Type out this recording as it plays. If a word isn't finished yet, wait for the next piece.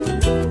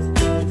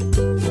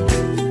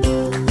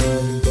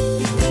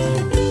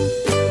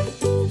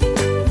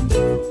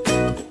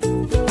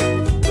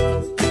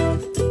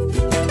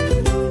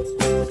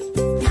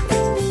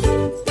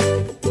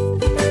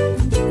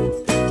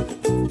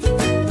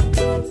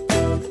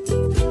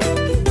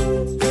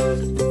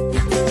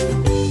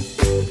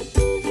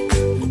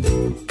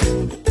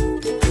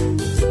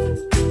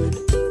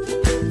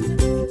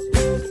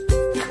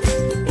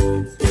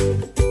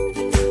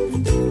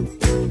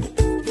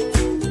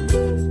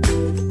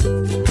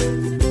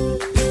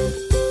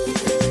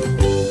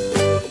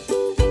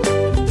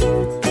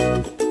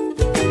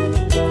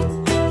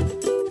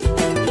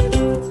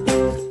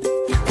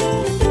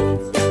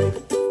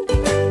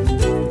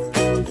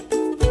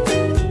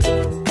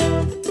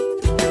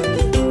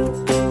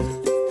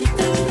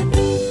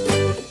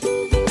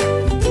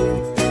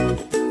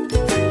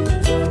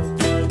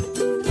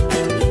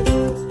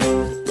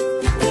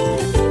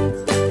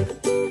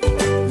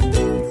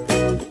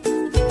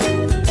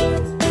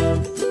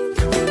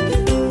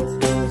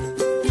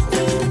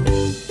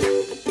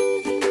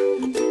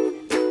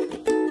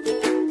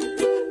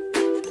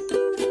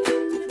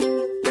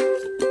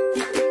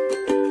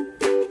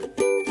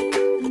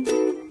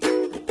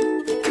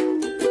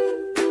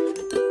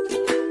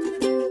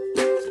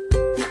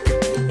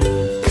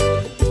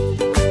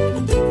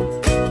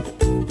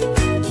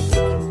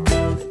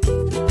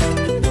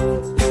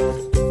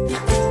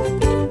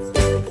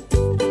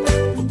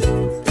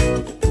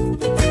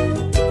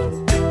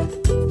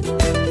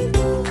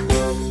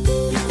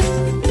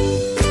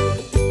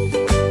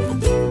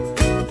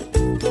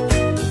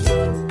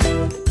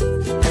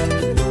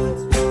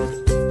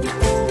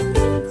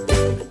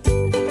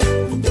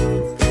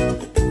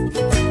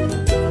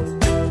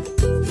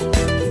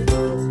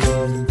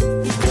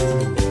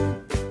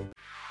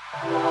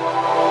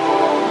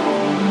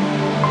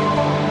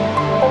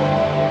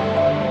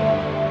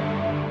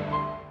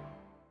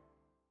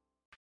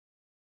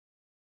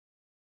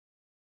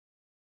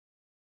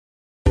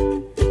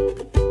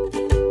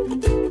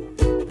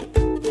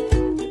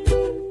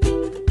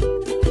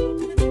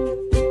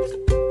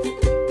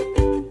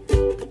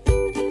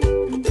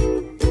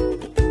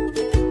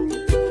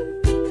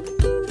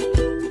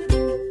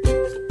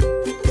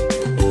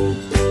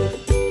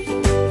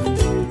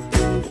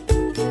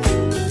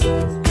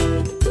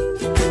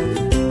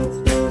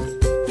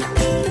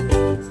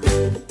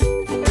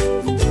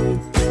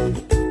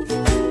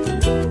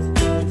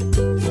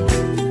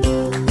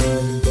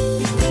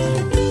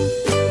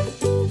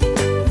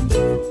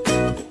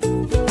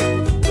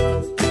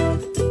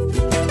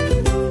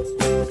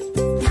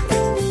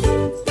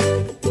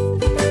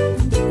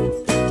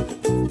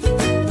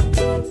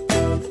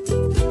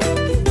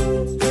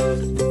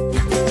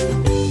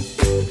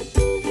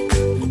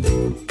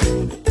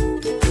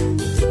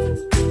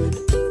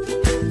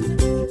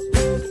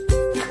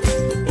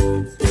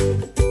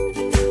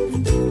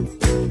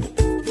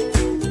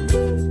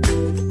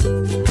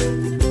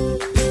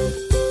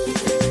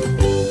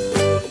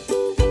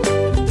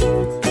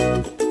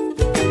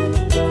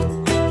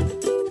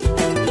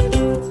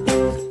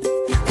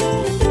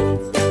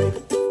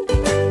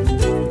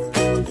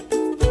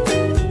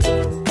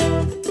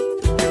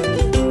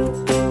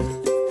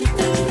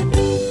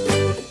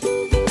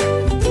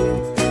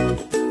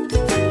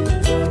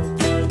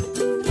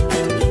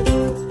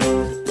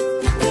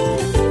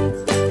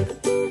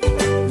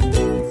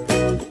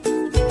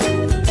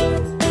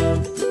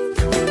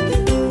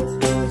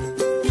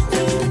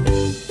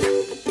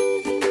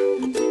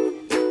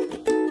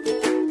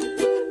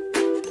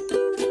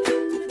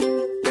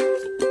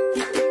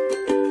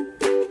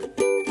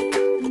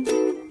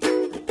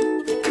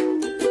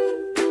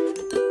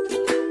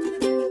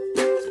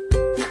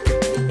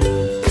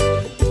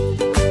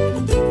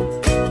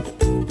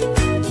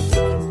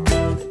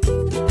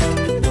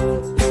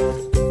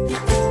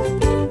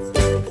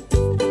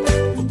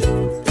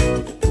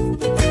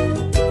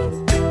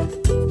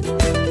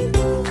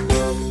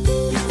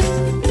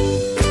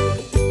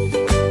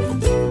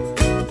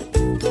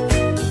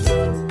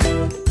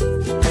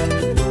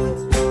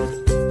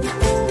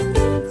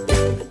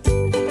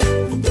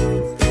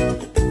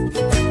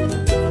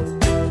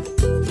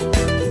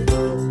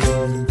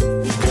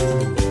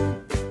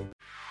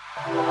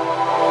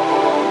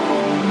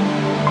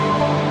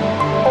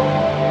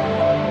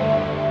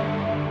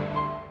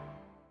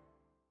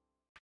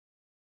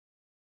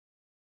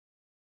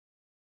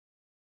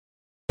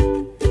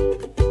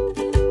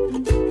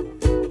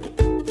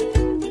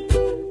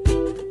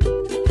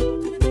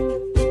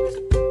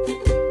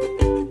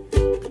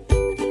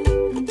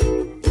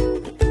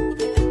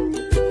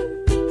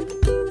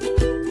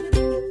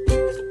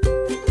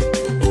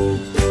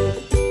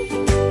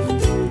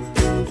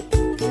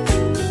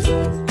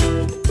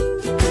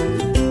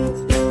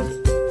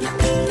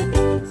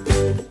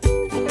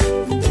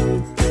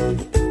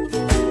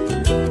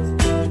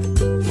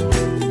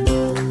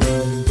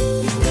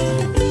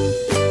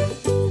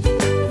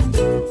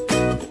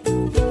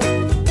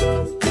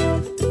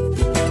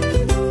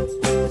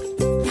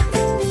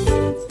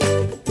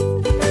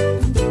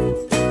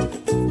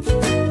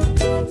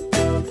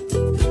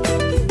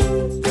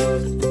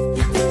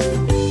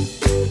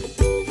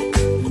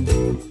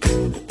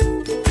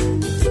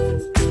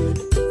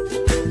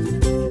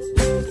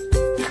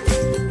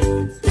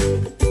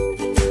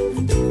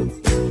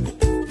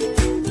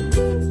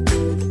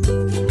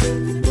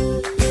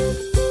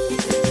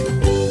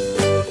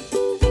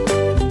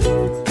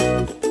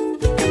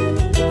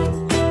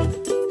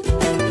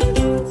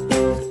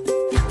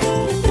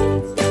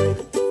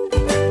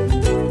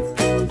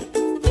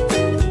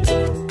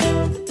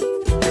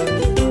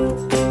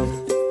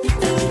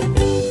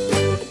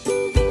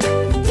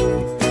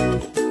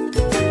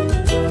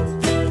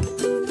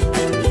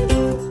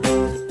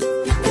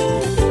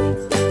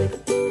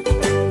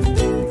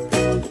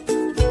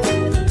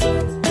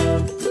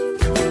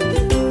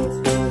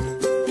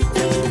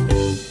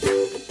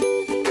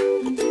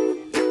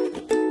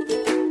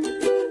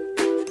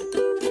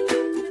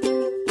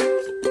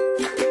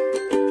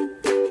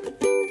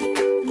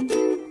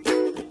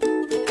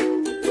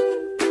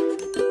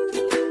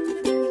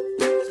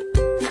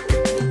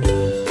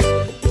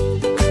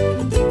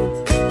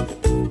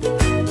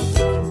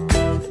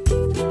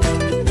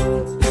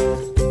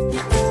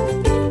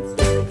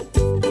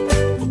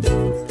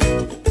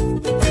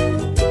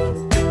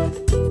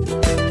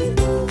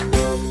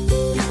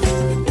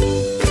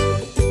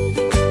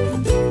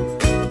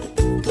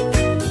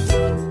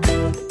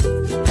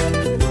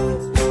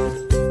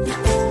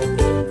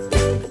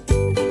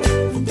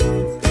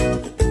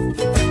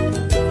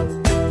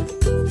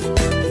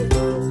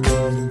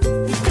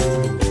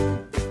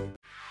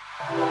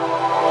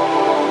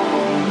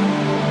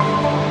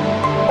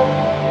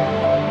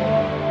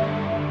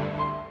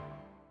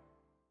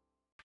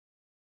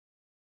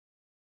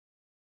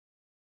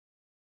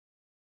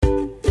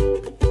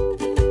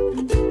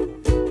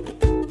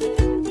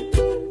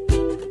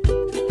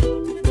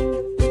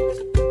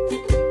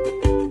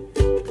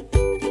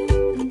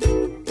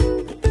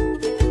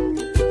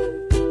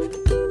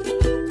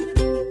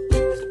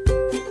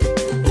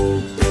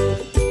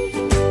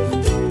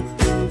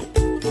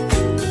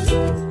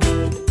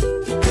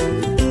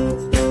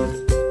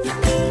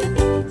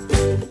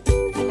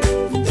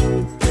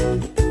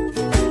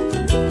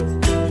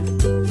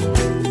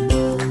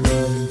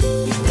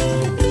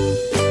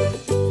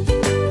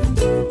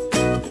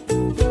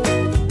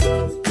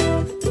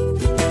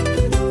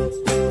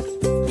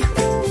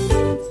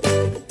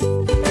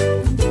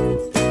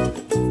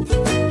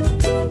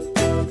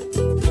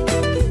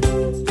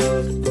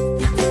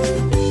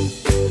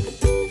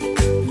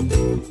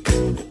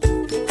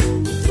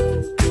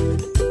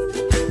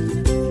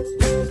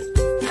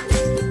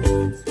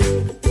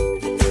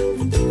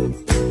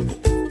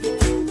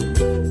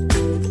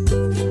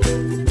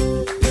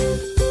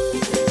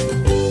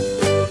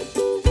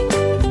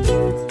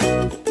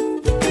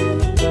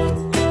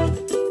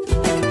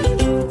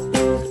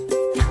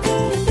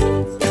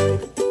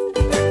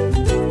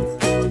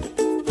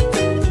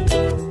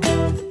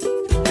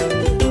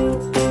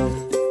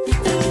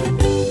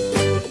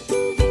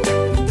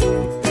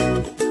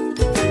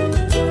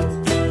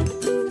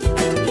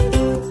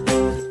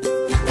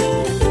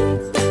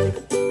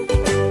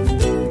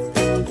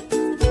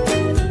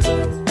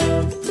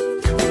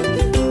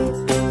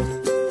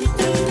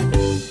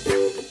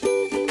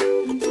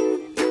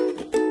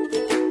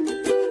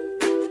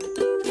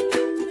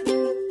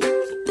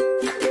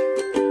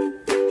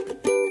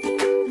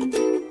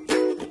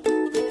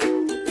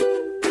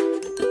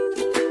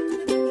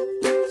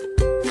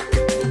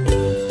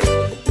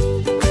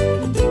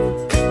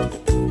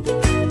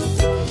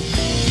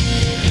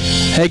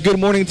Hey,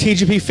 good morning,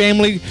 TGP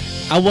family.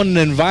 I wanted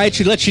to invite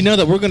you, let you know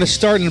that we're going to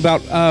start in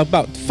about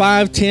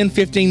 5, 10,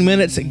 15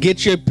 minutes.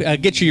 Get you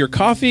your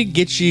coffee,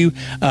 get you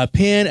a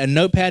pen, a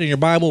notepad, and your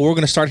Bible. We're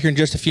going to start here in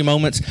just a few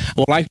moments. I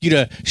would like you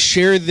to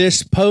share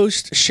this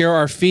post, share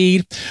our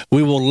feed.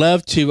 We will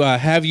love to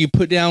have you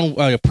put down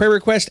a prayer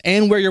request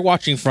and where you're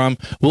watching from.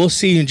 We'll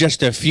see you in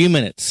just a few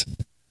minutes.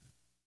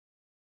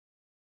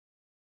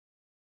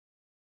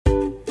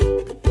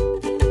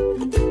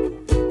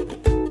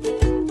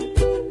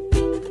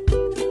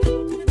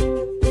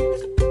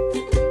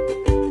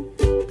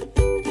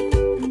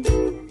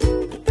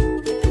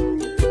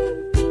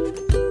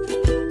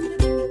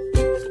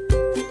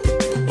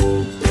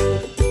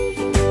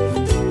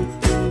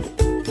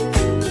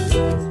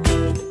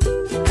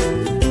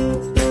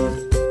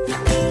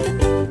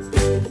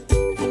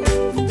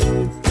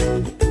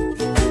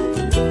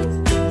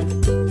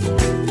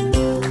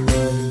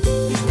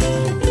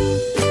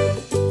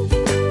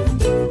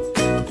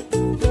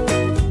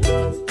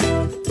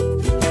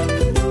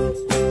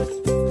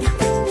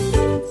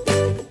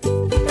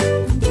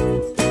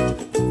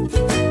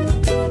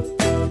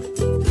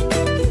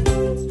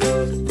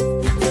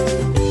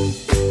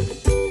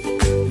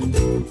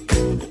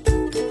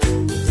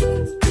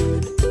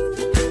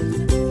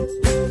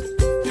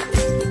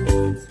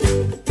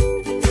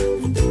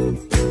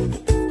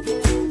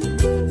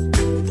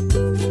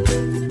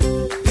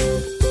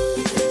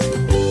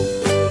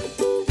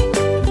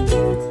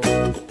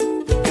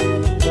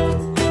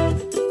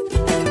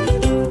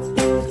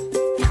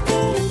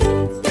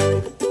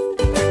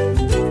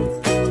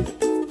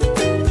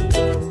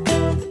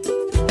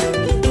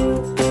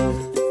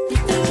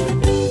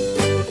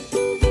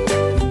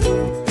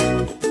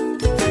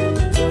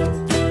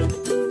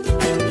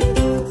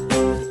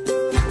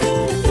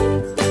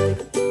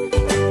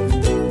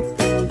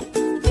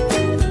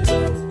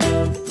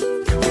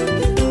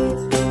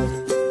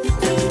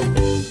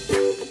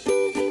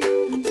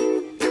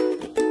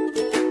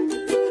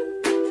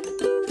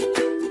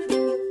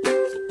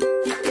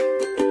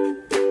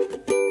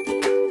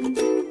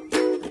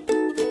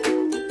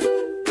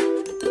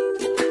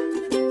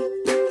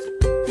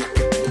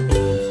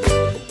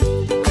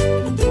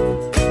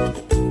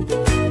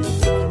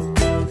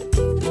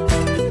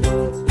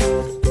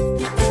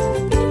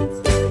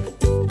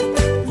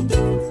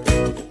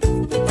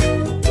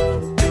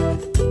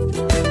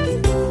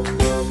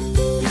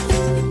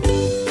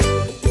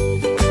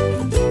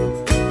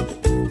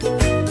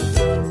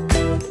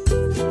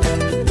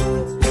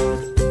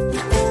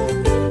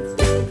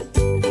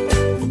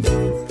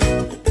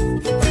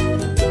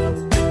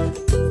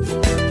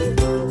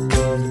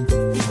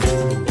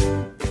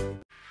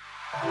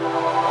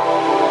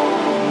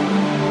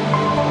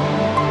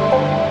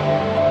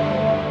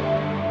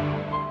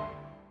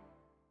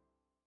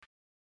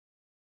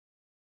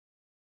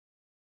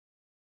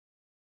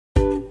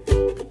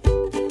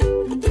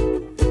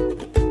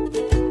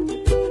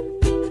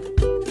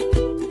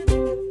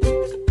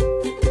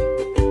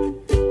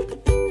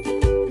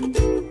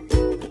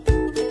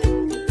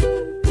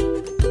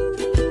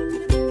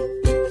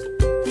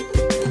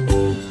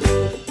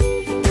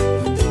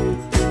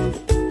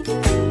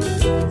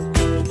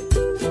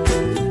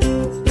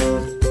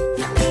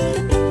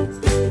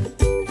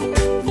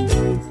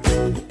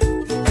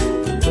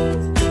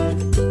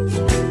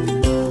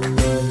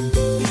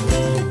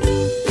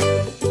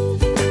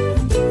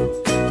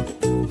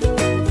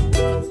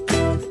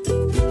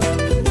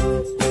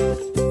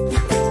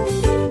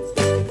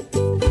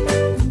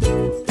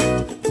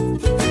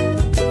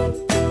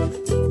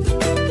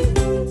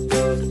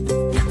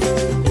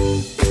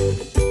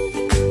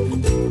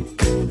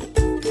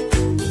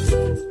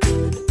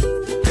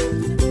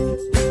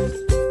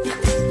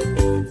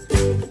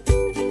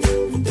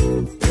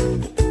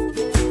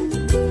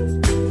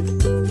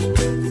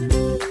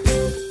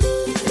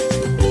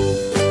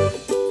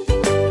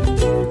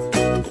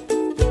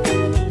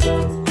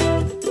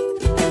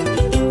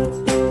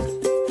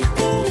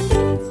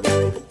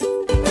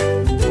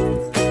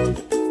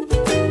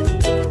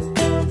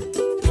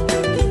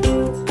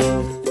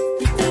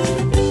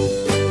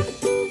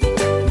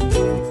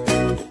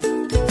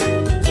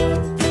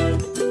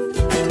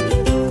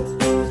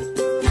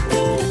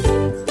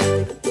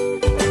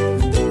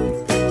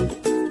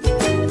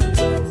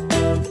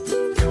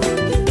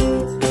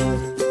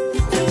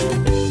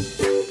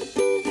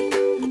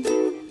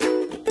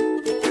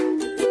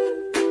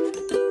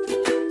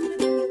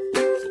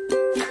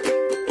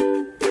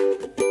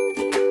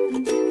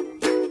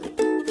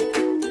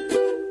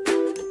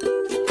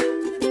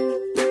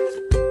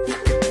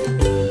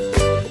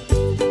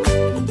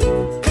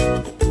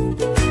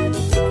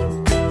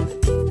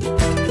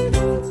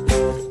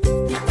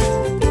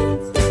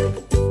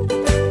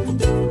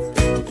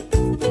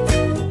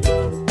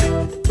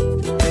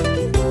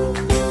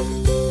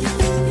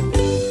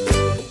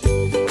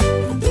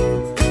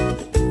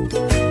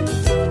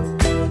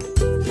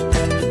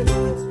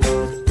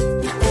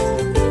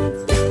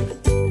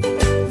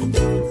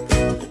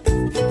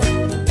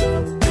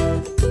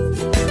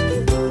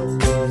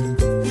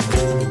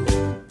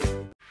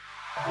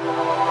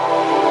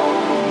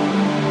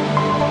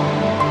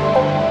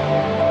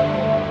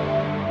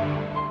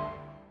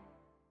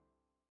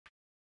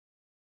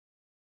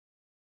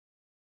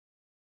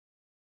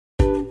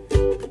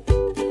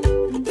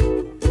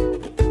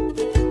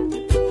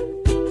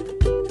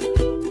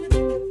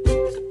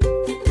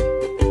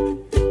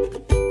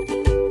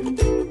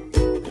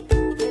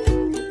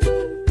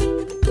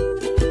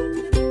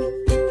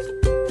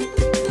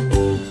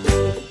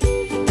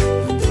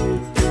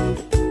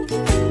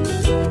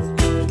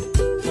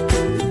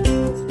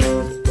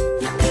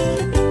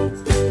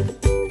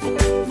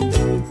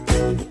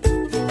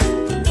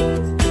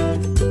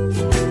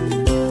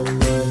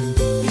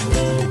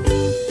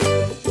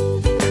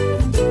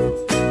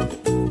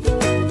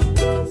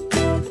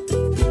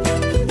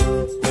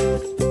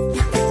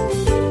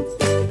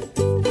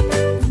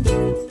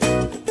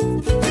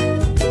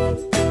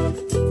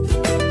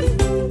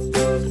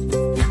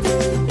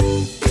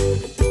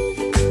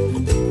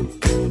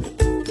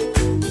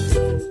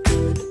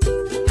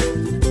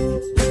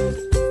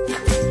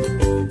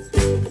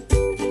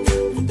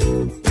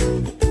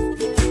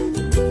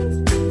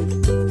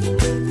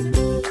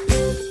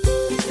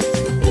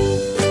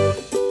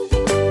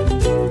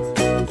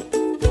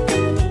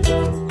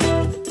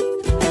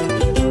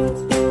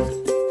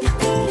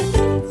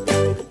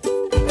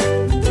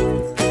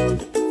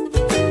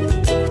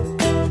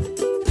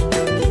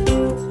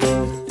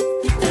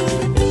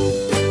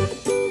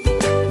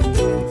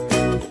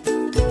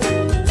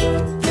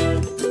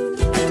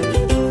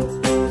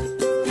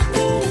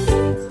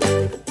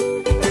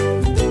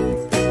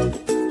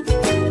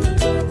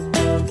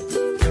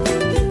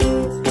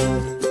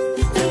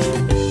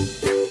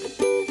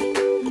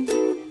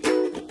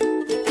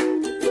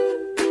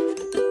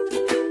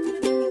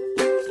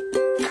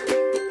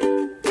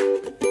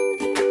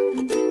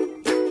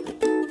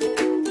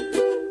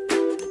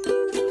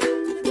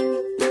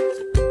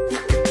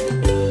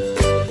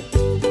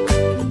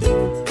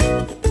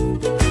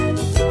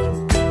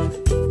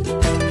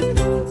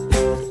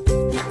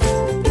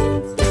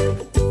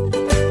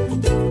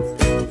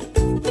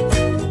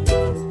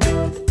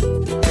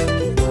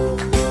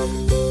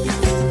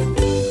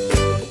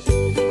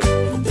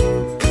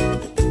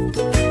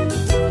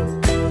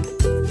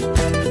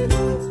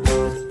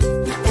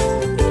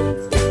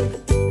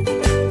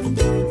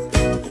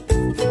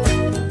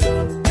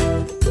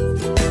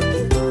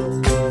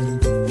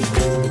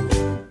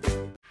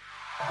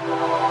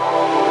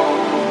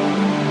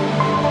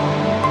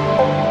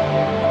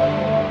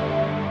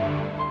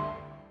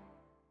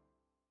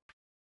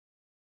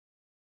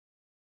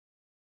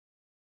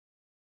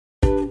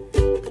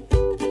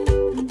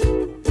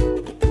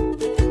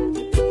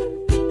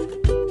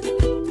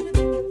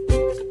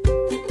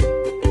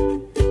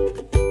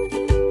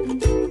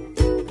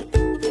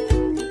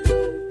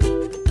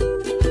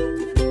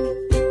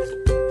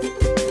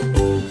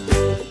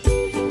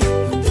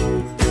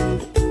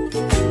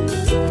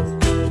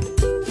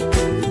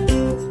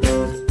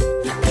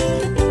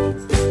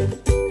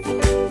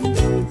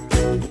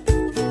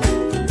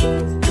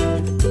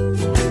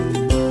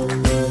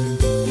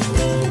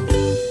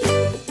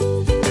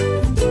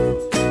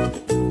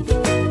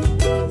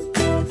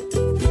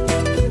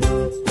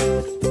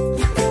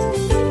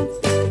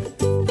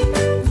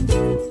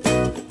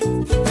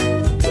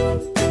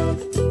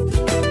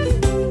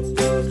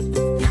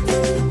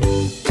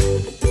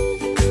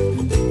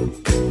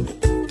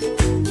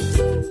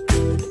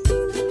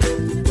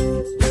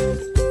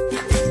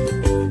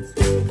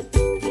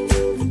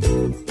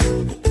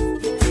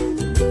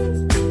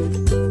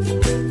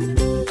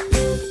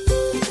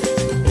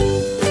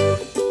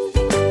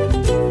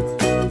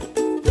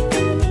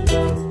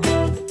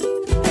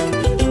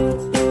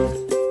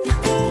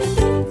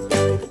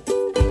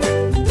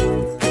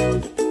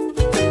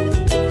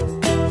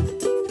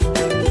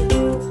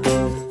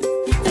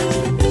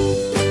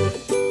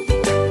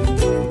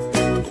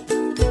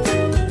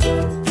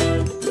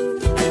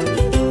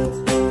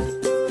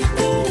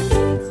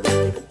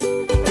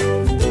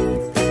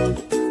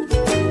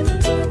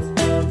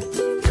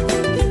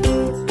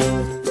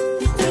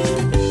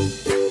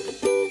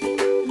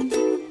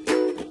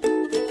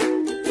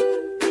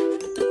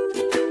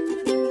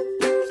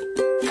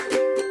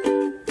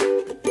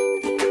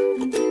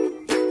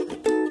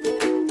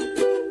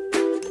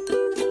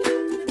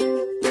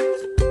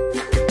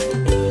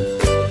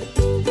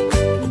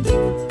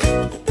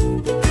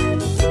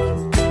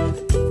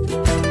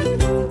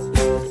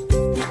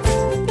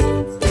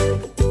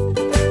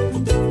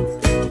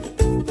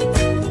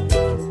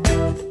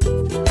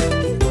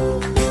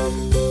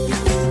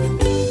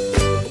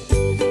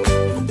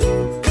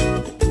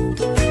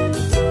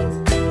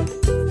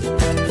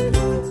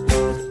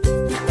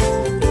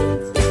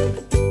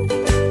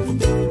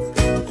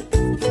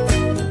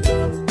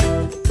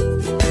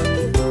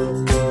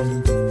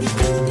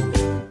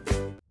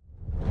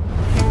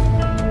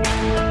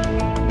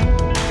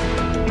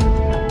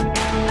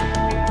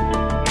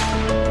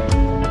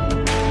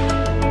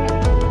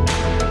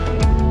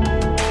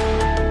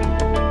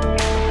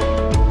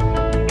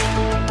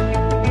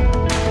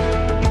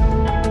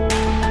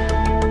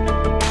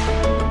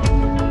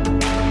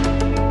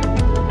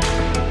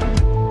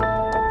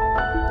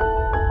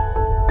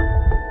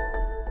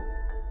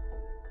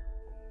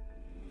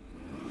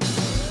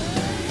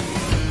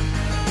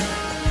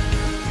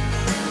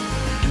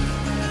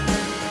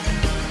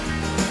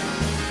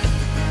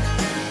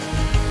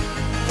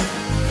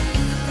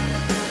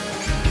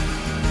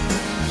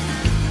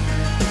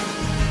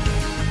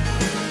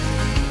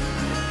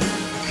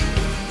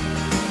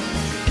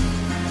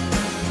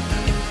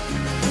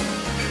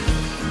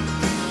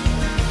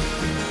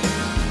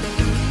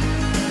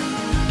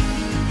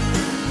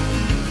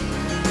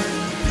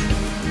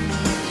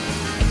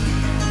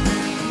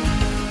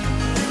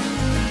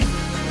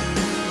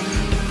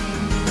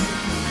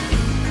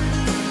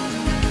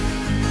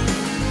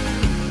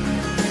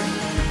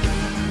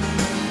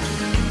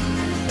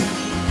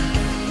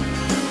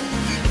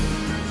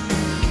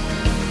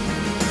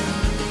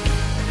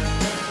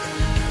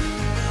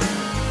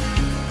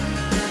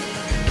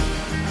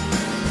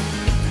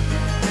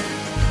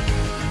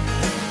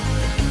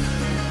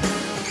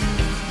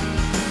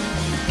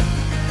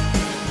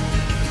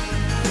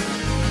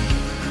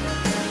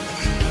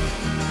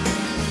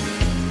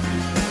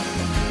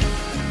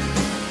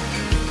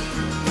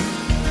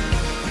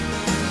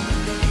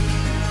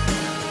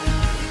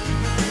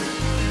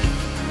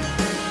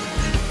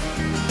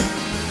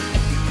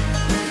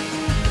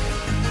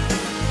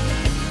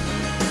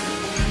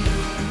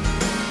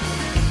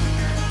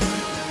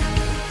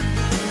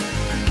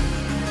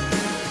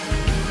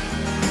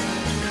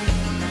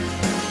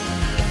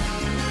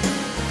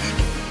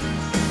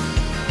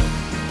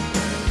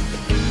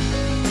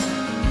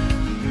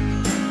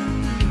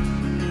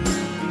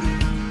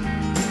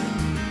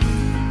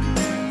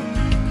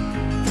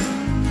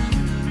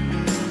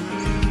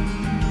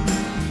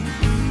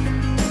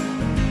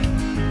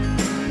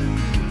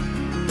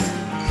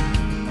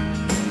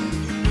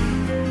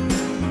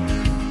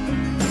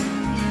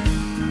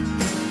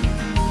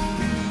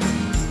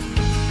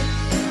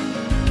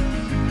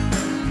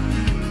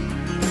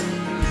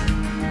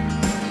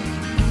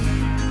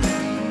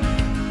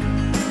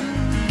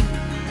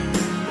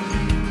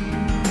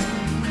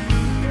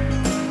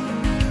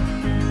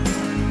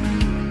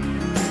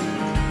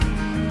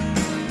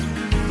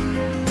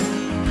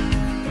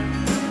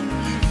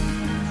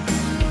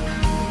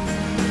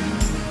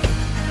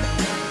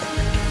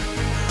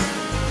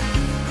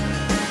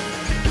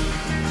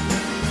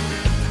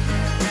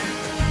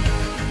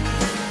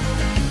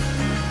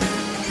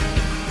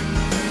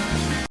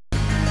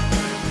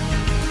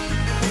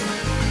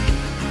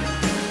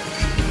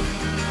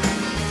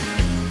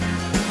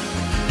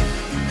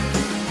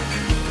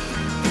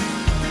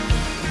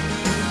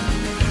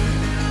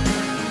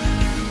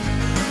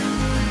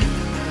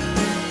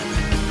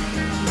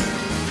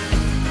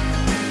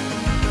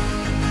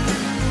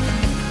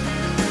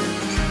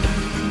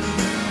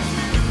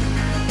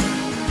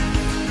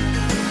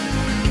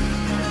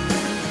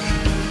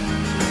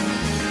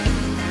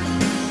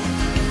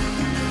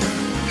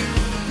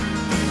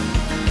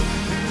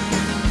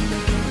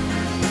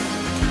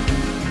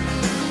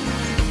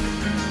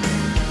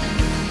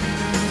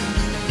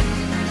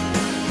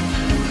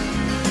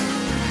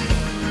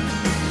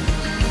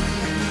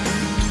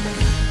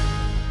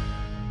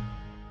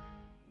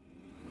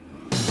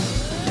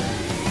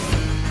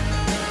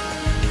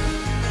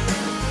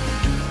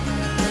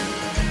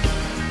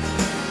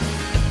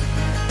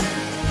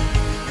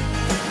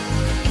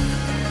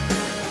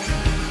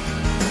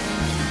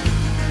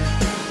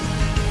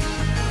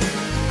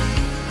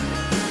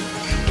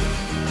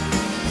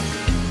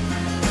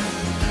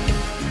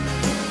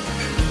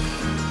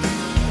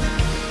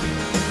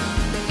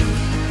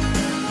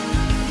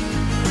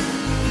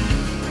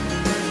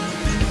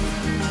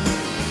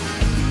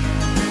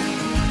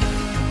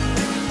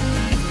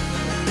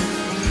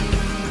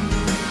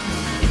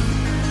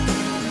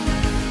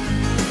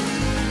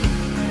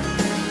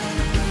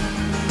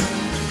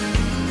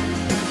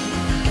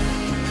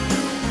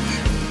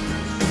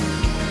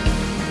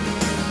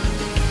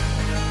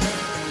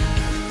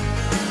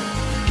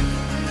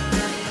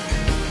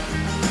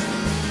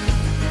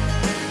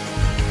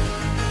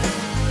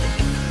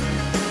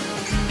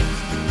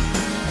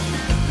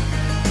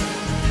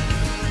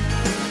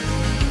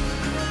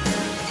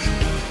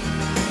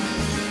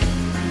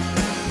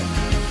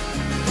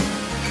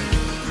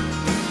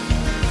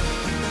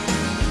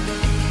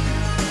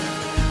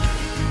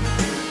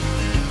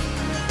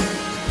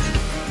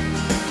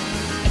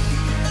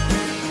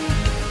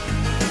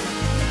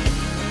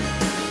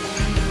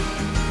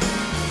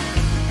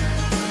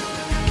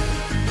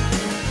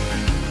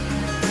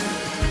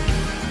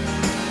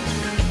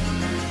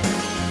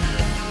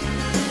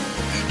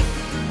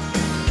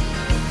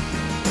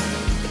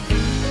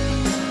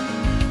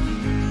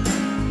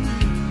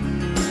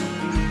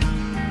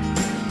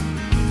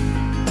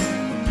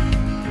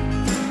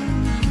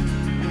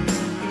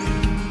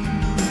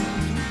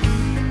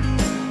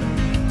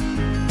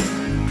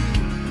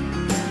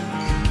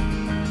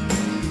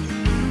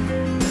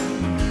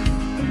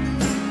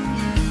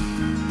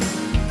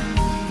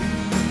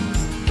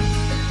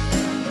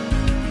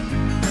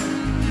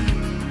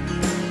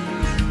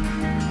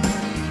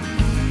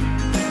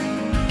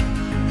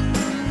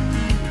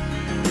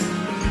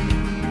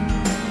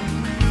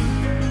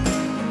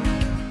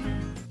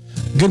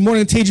 Good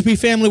morning, TGP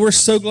family. We're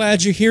so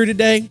glad you're here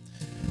today.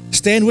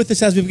 Stand with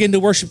us as we begin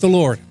to worship the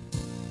Lord.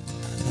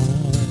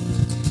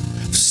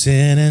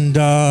 Sin and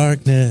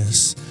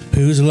darkness,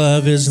 whose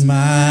love is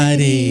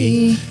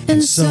mighty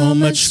and so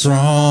much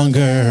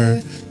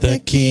stronger.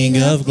 The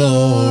King of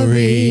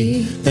glory,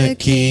 the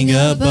King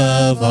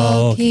above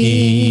all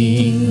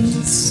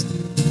kings.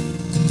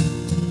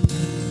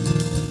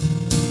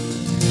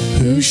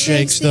 Who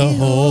shakes the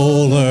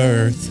whole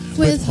earth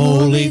with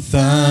holy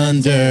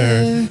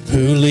thunder,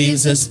 who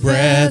leaves us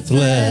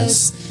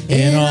breathless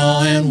in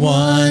awe and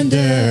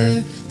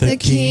wonder. The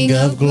King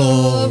of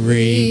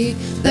glory,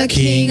 the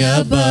King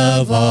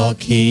above all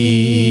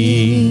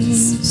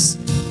kings.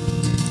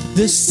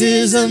 This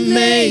is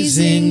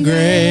amazing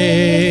grace.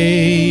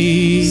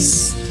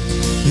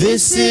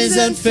 This is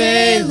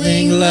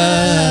unfailing love,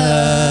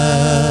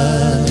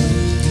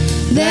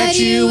 that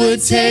you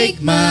would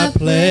take my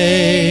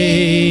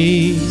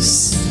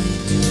place,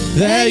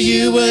 that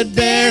you would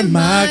bear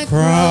my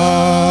cross,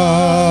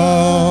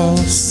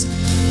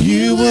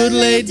 you would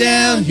lay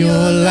down your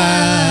life,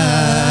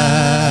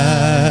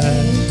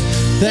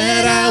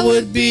 that I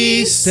would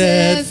be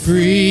set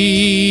free.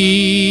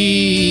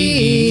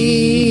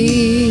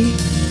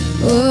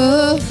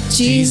 Oh,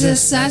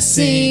 Jesus, I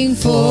sing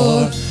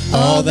for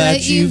all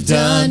that you've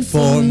done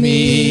for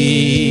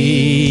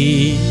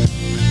me.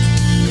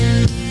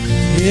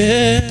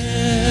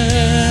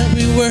 Yeah,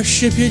 we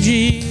worship you,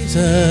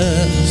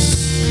 Jesus,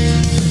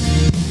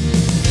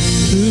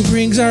 who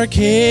brings our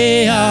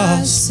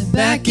chaos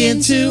back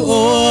into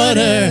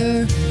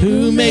order,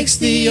 who makes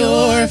the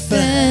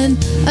orphan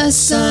a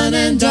son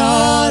and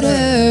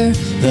daughter.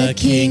 The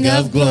King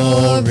of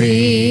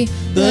glory,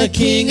 the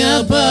King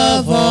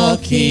above all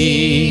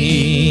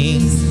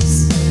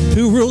kings.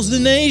 Who rules the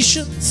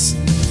nations?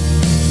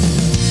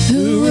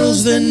 Who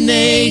rules the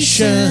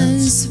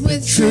nations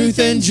with truth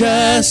and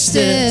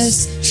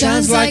justice,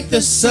 shines like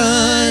the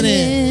sun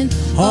in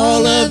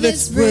all of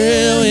its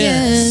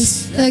brilliance.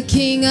 The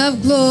King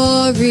of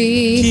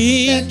glory,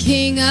 the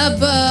King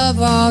above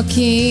all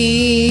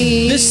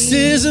kings. This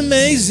is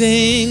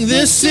amazing,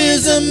 this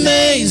is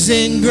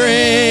amazing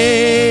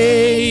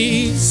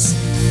grace.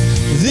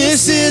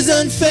 This is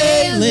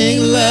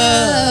unfailing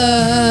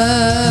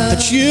love,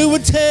 that you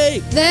would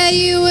take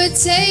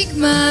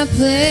my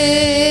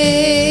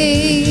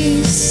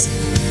place,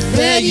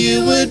 that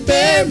you would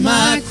bear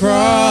my cross,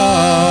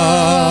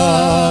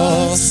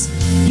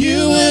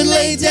 you would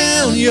lay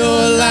down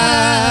your life,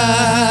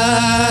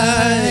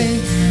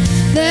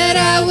 that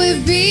I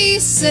would be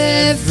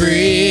set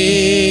free.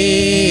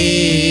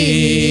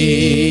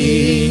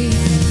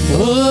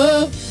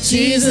 Oh,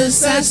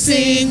 Jesus, I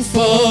sing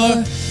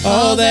for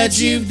all that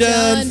you've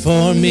done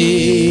for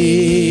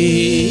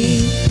me.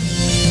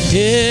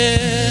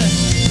 Yeah,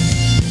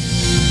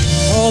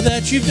 all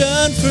that you've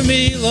done for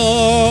me,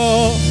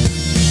 Lord.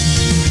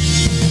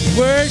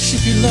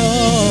 Worship you,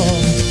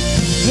 Lord.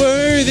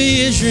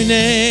 Worthy is your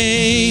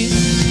name.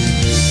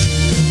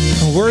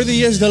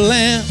 Worthy is the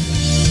Lamb.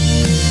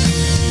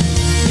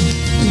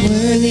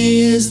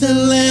 Worthy is the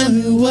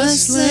Lamb who was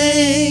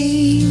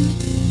slain.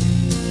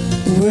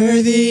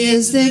 Worthy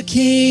is the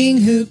King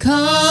who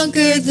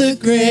conquered the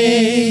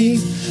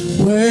grave.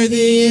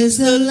 Worthy is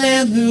the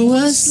Lamb who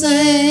was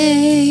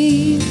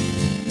slain.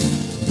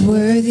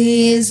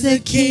 Worthy is the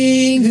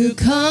King who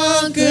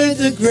conquered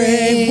the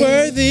grave.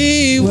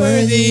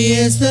 Worthy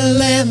is the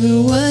Lamb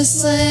who was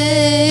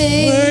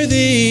slain.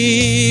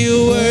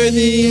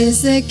 Worthy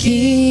is the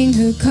King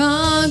who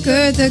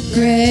conquered the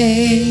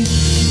grave.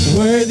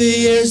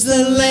 Worthy is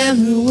the Lamb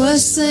who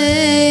was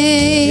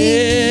slain.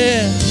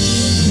 Yeah.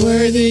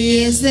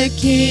 Worthy is the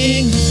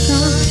King who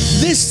conquered.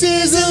 This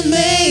is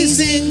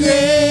amazing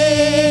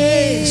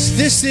grace.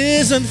 This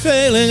is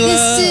unfailing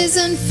love. This is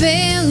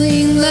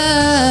unfailing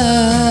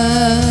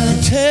love.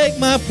 You take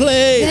my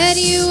place. That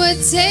you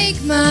would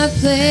take my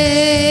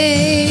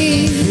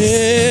place.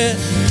 Yeah.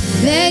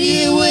 That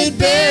you would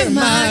bear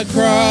my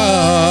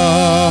cross.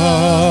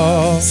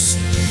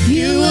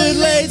 You would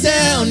lay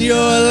down your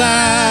life,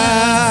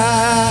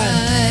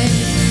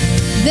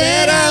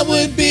 that I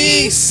would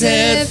be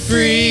set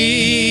free.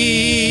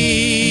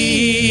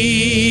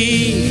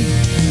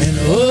 And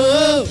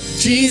oh,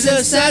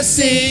 Jesus, I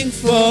sing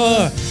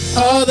for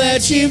all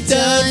that you've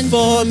done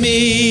for me.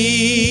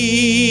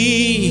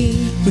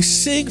 We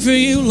sing for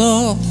you,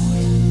 Lord.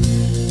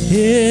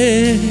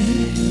 Yeah.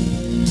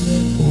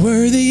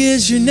 Worthy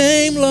is your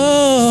name,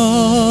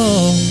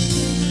 Lord.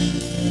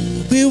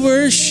 We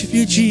worship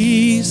you,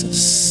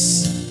 Jesus.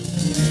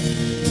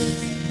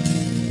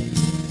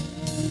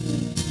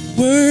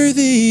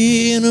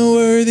 Worthy and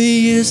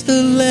worthy is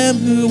the Lamb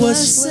who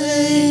was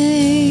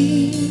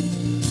slain.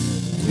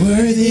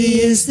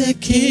 Worthy is the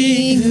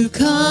King who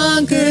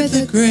conquered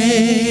the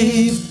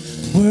grave.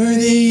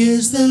 Worthy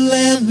is the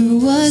Lamb who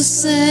was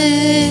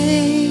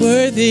slain.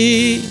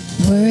 Worthy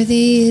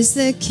is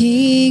the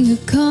King who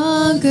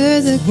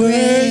conquered the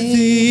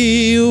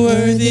grave.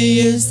 Worthy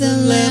is the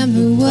Lamb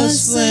who was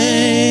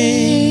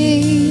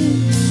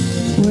slain.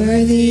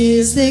 Worthy Worthy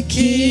is the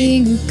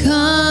King who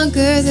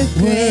conquered the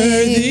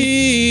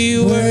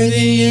grave.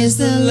 Worthy is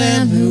the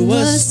Lamb who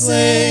was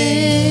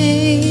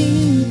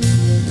slain.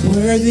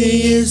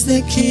 Worthy is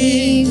the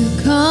King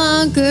who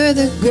conquered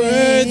the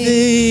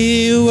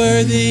grave.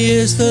 Worthy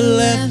is the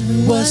Lamb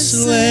who was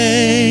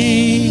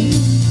slain.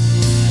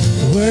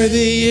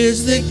 Worthy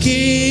is the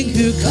King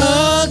who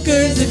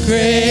conquered the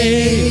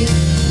grave.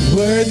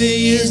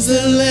 Worthy is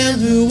the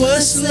Lamb who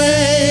was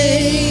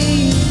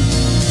slain.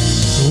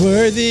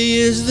 Worthy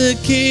is the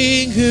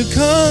King who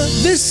conquered.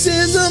 This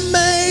is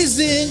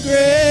amazing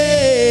grace.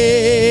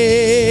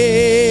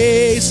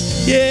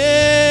 Yay.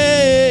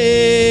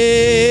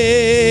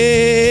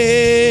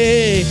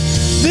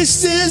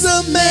 This is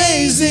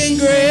amazing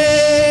grace.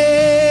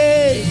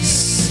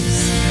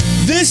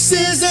 This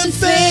is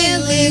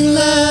unfailing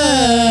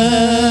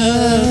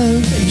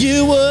love.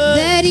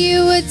 That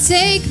you would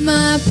take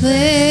my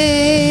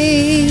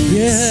place.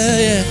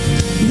 Yeah.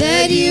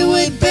 That you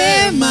would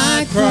bear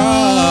my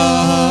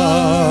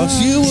cross.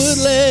 You would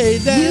lay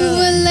down. You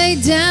would lay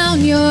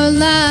down your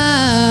life.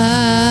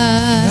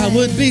 I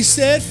would be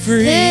set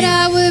free. That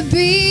I would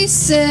be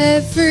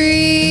set free.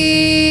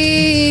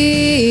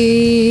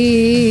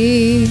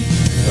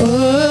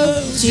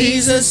 Oh,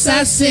 Jesus,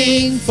 I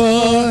sing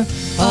for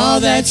all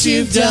that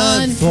you've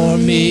done for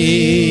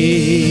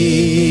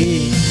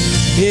me.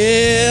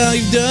 Yeah,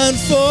 you've done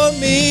for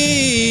me.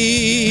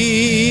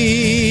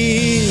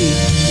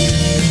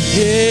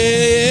 Yeah.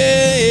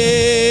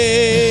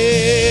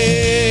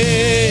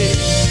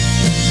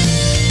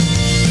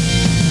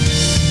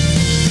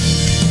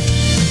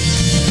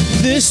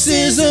 This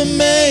is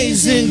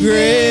amazing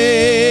grace.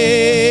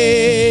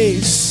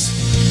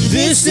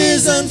 This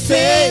is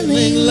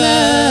unfailing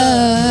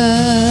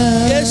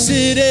love. Yes,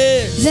 it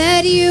is.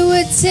 That you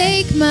would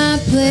take my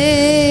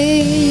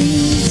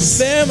place.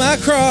 Bear my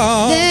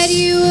cross. That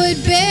you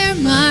would bear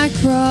my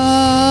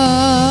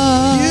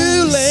cross.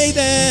 You lay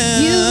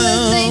down. You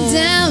would lay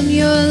down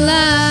your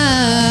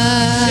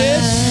life.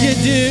 Yes, you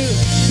do.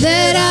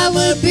 That I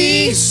would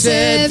be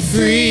set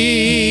free.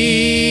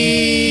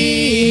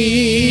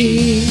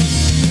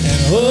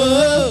 And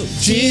oh,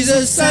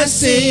 Jesus, I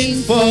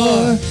sing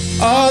for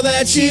all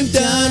that you've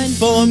done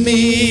for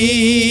me.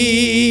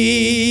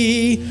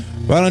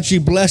 Why don't you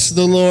bless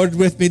the Lord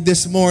with me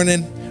this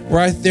morning,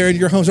 right there in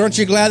your homes? Aren't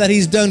you glad that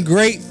He's done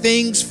great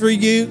things for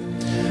you?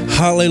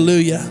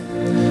 Hallelujah.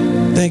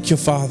 Thank you,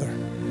 Father.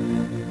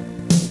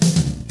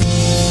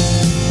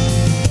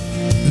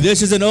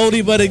 This is an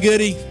oldie but a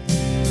goodie.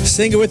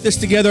 Sing it with us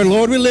together.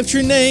 Lord, we lift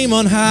your name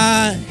on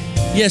high.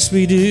 Yes,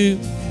 we do.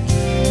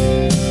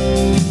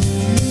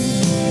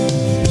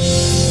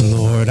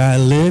 Lord, I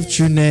lift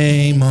your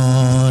name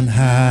on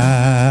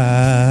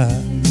high.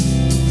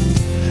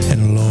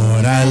 And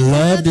Lord, I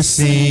love to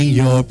sing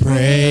your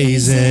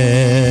praises.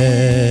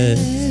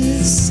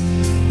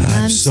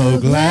 I'm so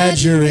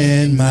glad you're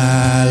in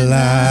my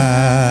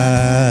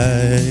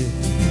life.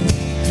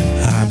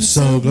 I'm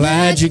so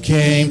glad you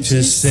came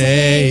to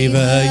save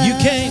us.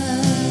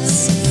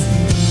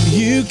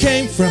 You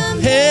came from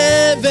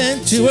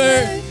heaven to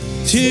earth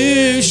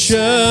to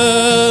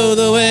show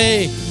the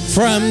way.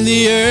 From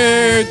the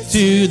earth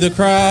to the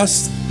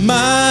cross,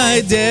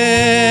 my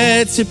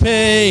debt to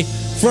pay.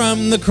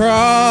 From the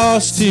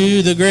cross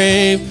to the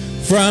grave,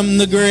 from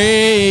the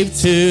grave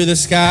to the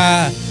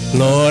sky.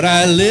 Lord,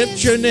 I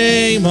lift your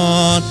name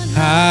on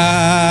high.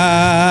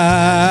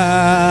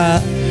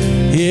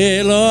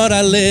 Yeah, Lord,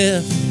 I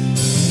lift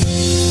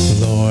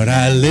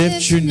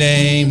your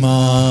name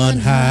on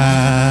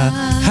high.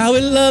 How we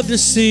love to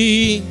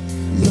sing.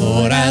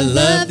 Lord, I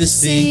love to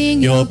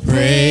sing your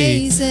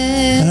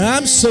praises.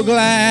 I'm so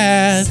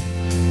glad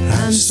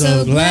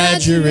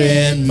you're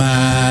in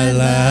my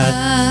life.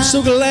 I'm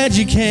so glad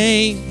you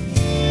came.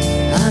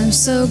 I'm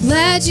so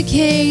glad you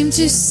came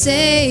to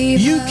save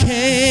us. You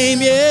came,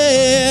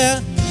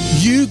 yeah.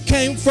 You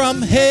came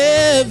from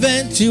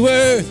heaven to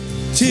earth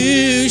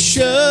to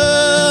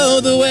show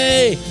the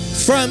way.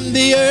 From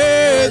the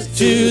earth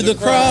to the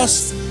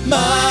cross,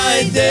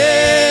 my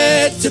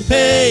debt to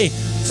pay.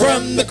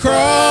 From the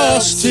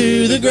cross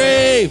to the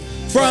grave,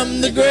 from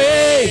the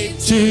grave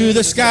to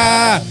the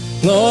sky.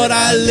 Lord,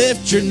 I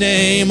lift your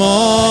name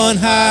on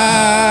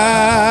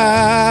high.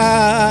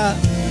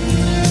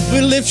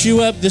 We lift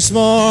you up this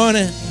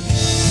morning.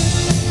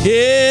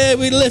 Yeah,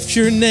 we lift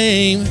your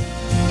name.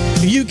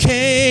 You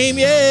came,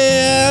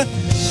 yeah.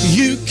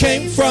 You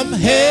came from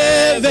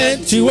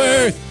heaven to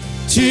earth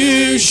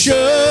to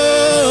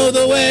show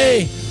the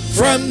way.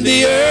 From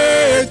the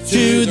earth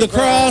to the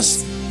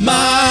cross,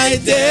 my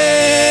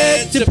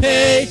debt to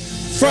pay.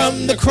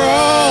 From the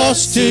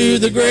cross to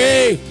the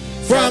grave,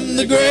 from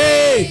the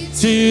grave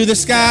to the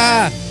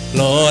sky.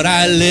 Lord,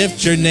 I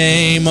lift your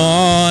name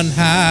on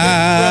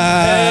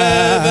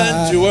high. From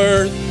heaven to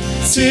earth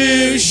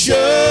to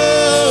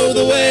show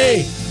the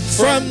way.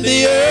 From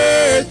the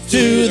earth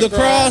to the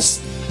cross,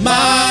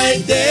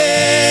 my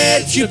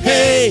debt you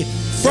pay.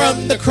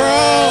 From the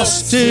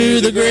cross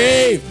to the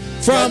grave,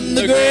 from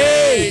the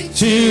grave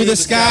to the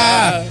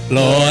sky.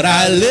 Lord,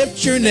 I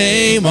lift your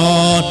name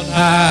on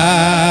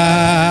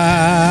high.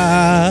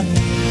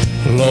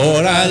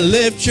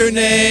 lift your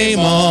name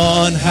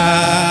on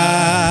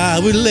high.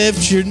 We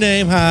lift your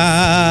name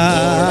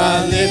high. Lord,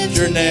 I lift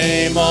your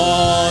name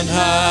on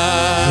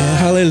high. Yeah,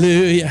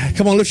 hallelujah.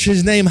 Come on, lift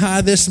his name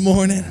high this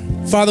morning.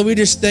 Father, we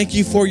just thank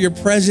you for your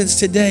presence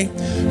today.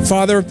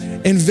 Father,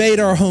 invade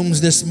our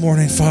homes this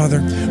morning,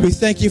 Father. We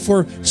thank you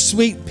for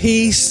sweet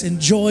peace and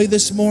joy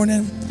this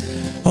morning.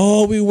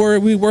 Oh, we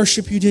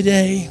worship you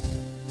today.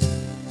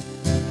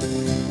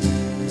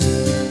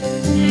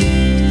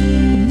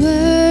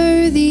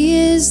 Worthy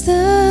is the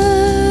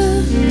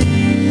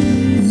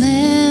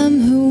Lamb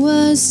who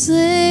was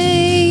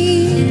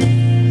slain.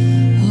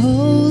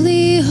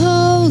 Holy,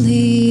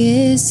 holy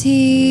is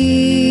he.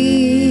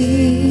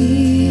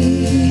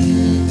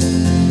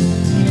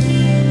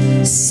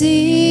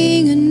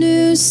 Sing a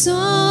new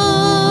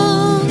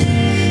song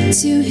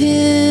to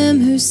him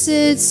who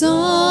sits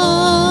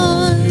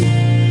on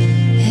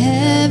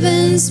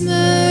heaven's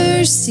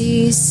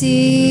mercy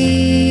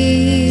seat.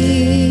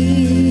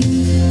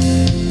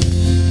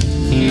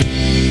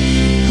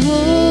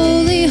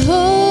 Holy,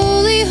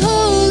 holy,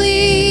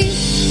 holy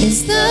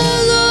is the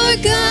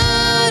Lord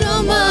God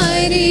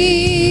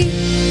Almighty,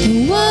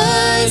 who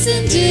was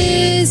and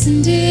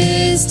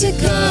is to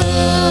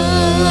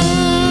come.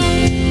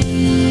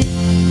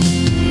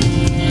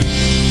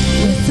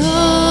 With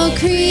all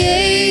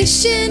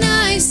creation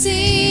I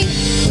sing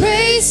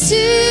praise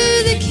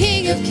to the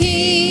King of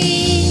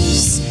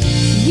Kings.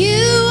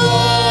 You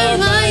are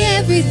my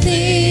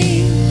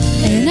everything,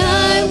 and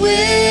I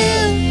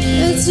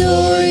will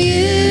adore you.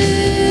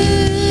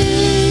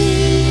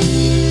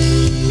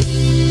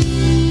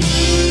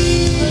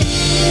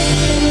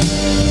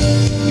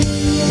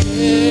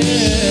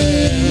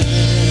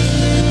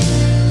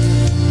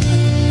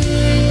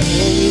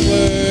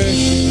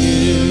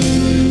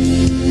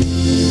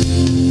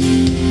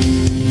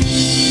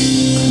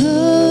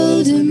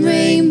 Clothed in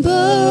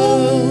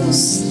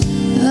rainbows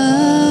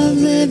of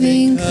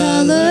living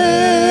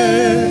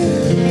color,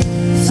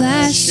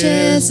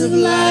 flashes of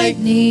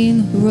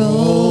lightning,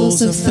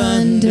 rolls of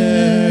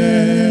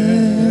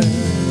thunder.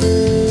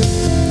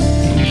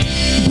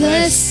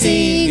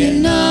 Blessing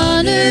and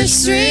honor,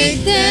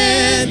 strength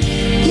and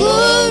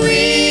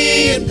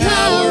glory and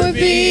power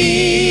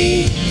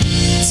be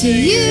to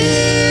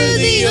you,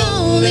 the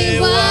only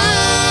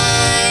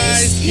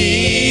wise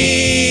King.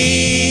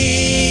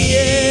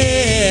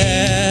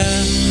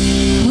 Yeah.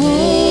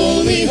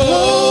 Holy,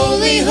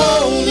 holy,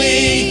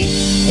 holy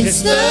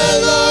is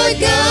the Lord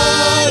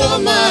God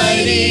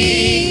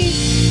Almighty,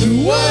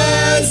 who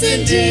was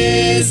and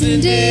is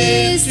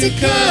to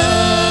come.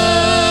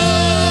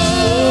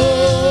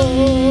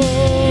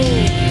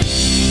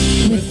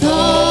 With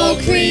all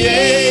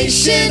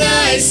creation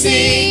I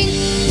sing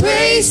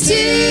praise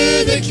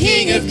to the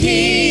King of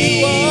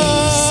Kings.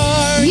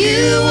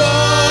 You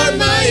are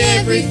my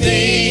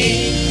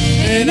everything,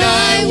 and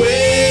I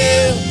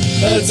will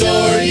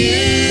adore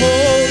you.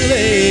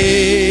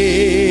 Holy.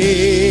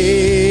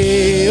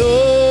 Oh,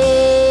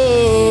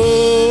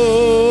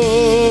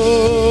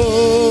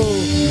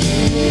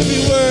 we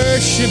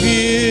worship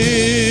you.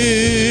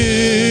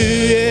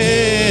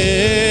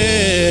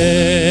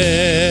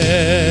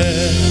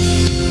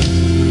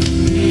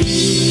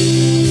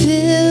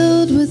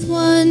 Filled with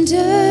wonder,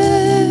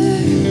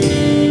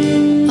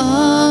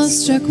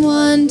 awestruck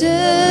wonder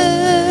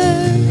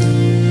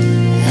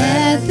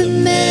at the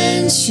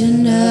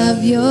mention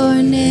of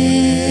your name.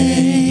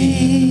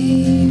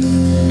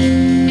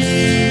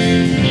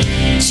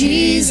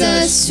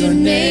 Jesus, your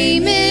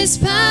name is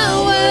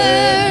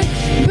power,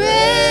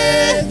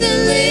 breath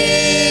and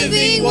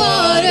living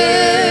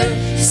water,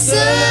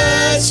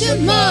 such a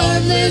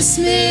marvelous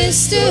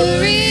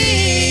mystery.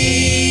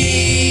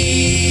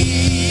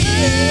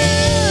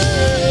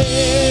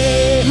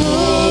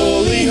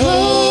 Holy,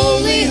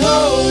 holy,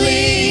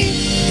 holy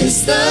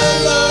is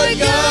the Lord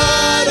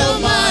God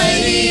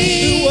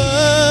Almighty, who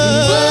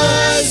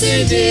was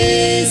and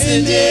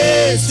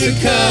is to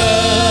come.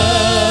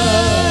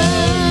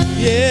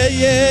 Yeah,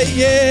 yeah,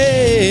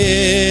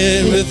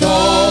 yeah. With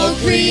all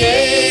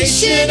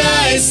creation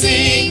I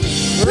sing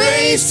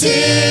praise to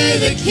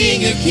the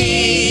King of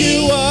Kings.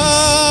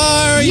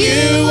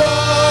 You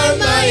are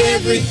my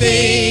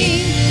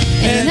everything,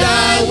 and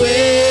I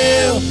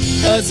will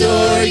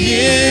adore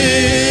you.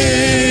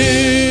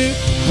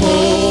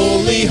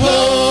 Holy,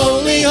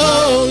 holy,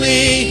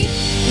 holy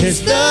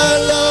is the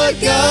Lord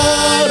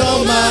God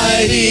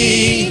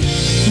Almighty,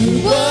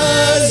 who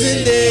was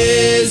and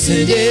is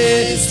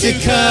to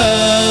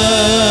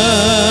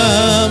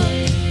come.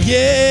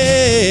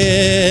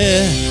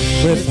 Yeah.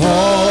 With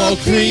all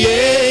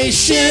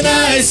creation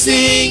I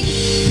sing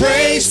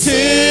praise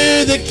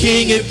to the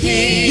King of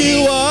Kings.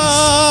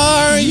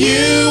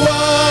 You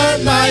are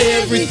my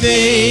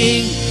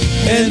everything,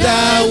 and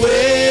I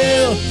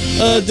will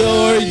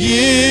adore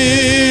you.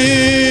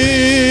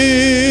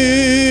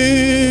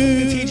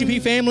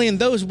 TGP family,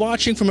 again, those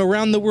watching from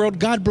around the world,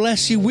 God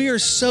bless you. We are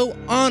so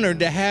honored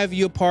to have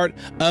you a part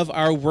of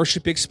our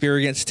worship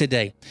experience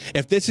today.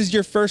 If this is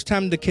your first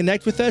time to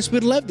connect with us,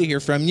 we'd love to hear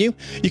from you.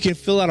 You can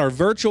fill out our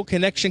virtual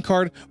connection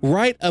card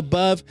right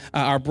above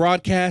our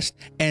broadcast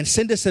and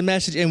send us a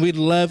message, and we'd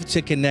love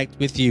to connect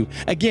with you.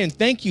 Again,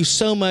 thank you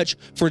so much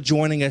for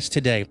joining us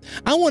today.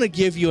 I want to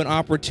give you an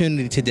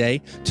opportunity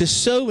today to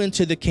sow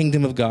into the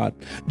kingdom of God.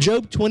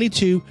 Job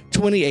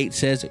 22:28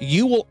 says,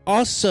 "You will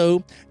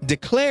also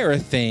declare a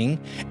thing,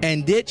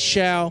 and it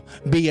shall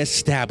be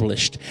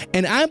established."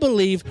 And I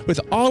believe with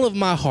all of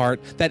my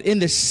heart that in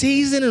the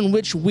season in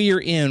which we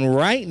are in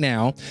right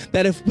now,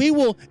 that if we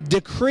will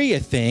decree a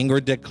thing or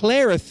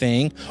declare a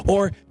thing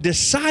or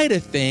decide a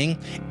thing,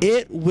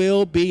 it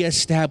will be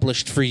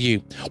established for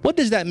you. What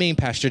does that mean,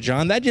 Pastor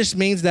John? That just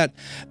means that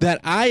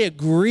I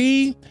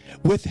agree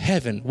with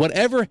heaven.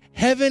 Whatever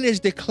heaven is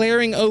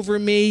declaring over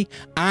me,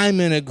 I'm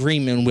in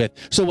agreement with.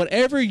 So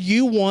whatever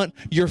you want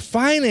your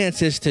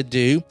finances to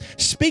do,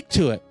 speak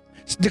to it.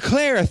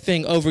 Declare a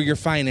thing over your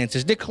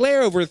finances.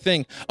 Declare over a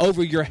thing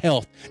over your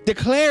health.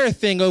 Declare a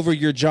thing over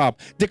your job.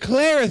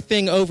 Declare a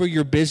thing over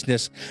your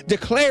business.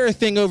 Declare a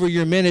thing over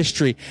your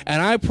ministry.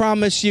 And I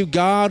promise you,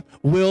 God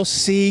will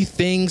see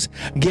things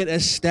get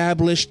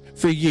established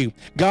for you.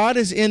 God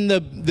is in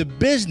the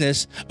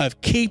business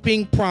of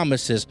keeping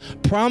promises.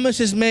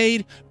 Promises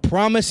made,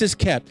 promises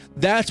kept.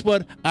 That's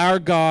what our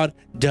God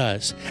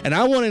does. And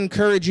I want to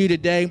encourage you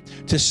today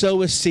to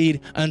sow a seed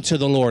unto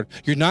the Lord.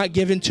 You're not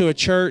given to a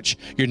church.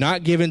 You're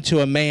not given to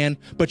a man,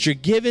 but you're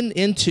given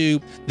into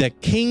the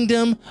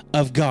kingdom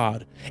of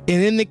God.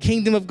 And in the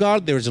kingdom of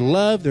God, there's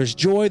love, there's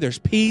joy, there's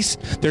peace,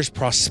 there's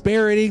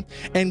prosperity.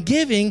 And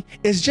giving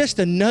is just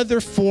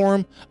another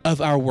form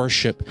of our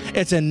worship.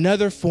 It's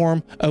another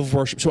form of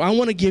worship. So I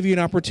want to give you an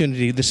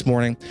opportunity this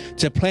morning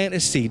to plant a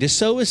seed, to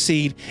sow a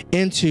seed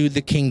into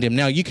the kingdom.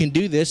 Now, you can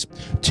do this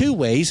two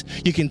ways.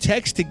 You can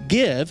text to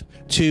give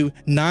to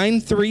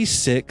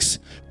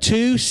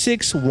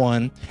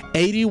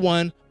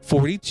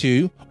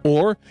 936-261-8142,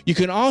 or you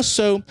can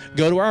also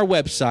go to our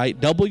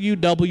website,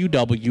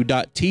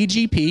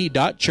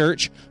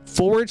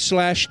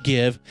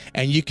 www.tgp.church/give,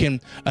 and you can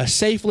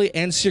safely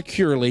and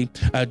securely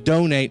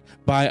donate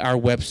by our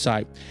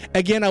website.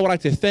 Again, I would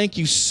like to thank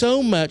you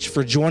so much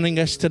for joining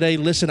us today.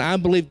 Listen, I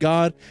believe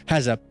God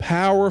has a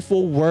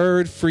powerful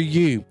word for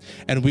you,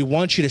 and we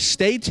want you to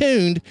stay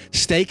tuned,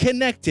 stay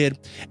connected,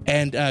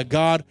 and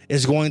God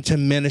is going to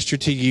minister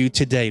to you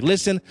today.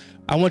 Listen,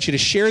 I want you to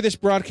share this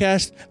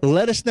broadcast.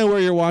 Let us know where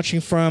you're watching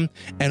from,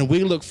 and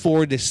we look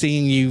forward to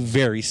seeing you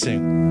very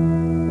soon.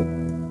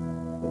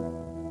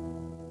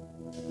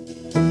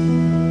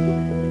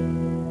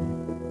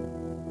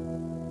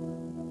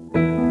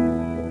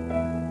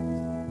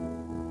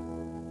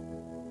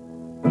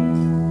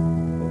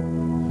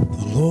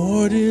 The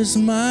Lord is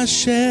my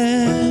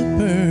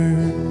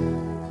shepherd,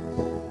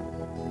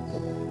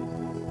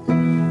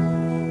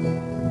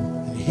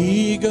 and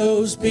He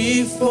goes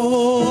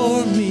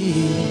before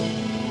me.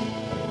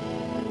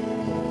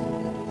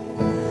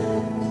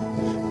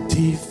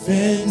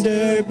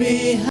 Defender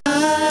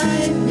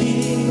behind me,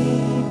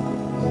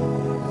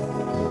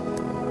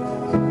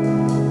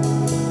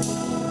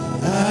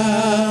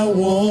 I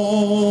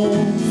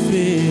won't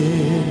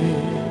fear.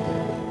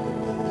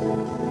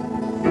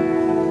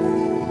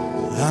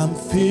 I'm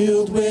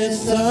filled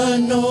with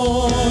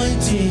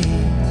anointing,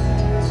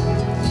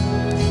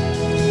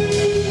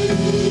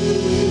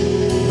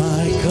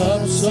 my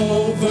cup's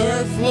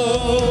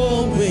overflowing.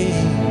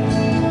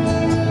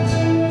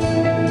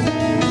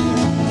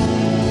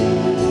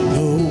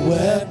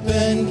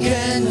 Weapon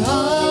can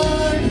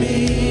harm me.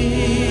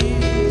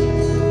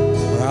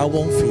 I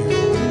won't fear.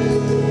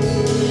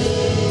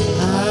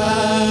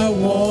 I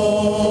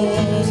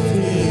won't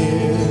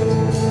fear.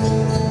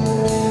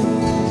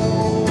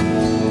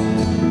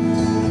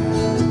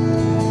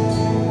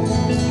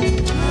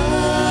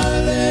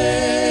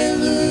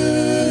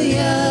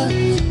 Hallelujah,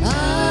 I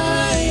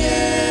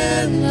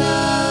am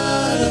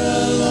not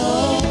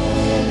alone.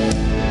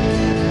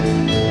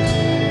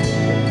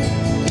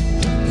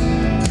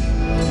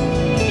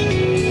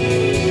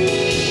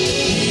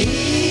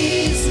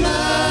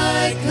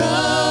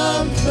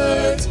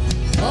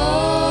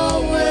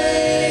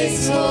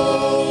 Always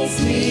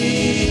holds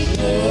me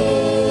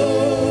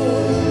close.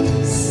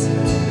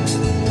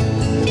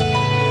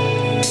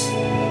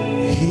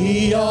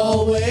 He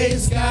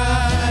always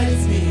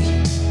guides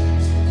me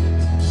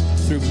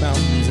Through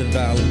mountains and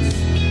valleys.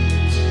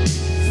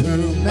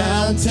 through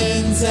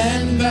mountains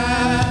and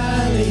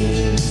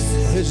valleys.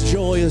 His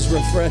joy is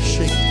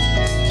refreshing.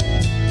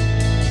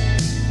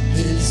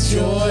 His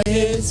joy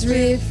is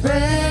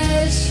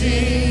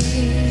refreshing.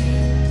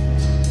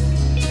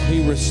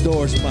 He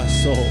restores my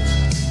soul.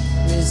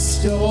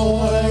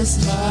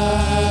 Restores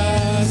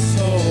my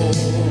soul.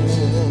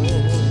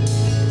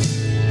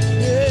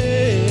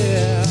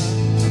 Yeah.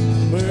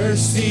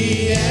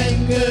 Mercy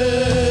and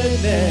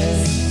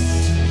goodness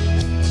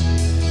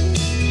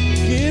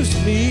gives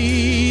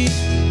me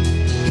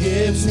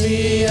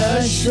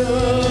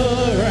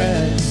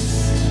assurance.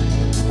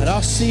 that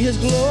I'll see His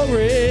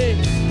glory,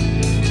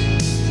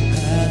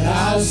 that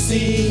I'll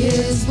see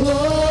His glory.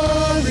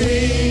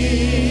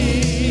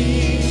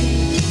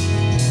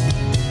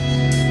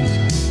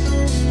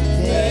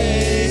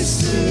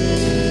 Face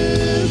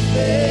to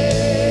face.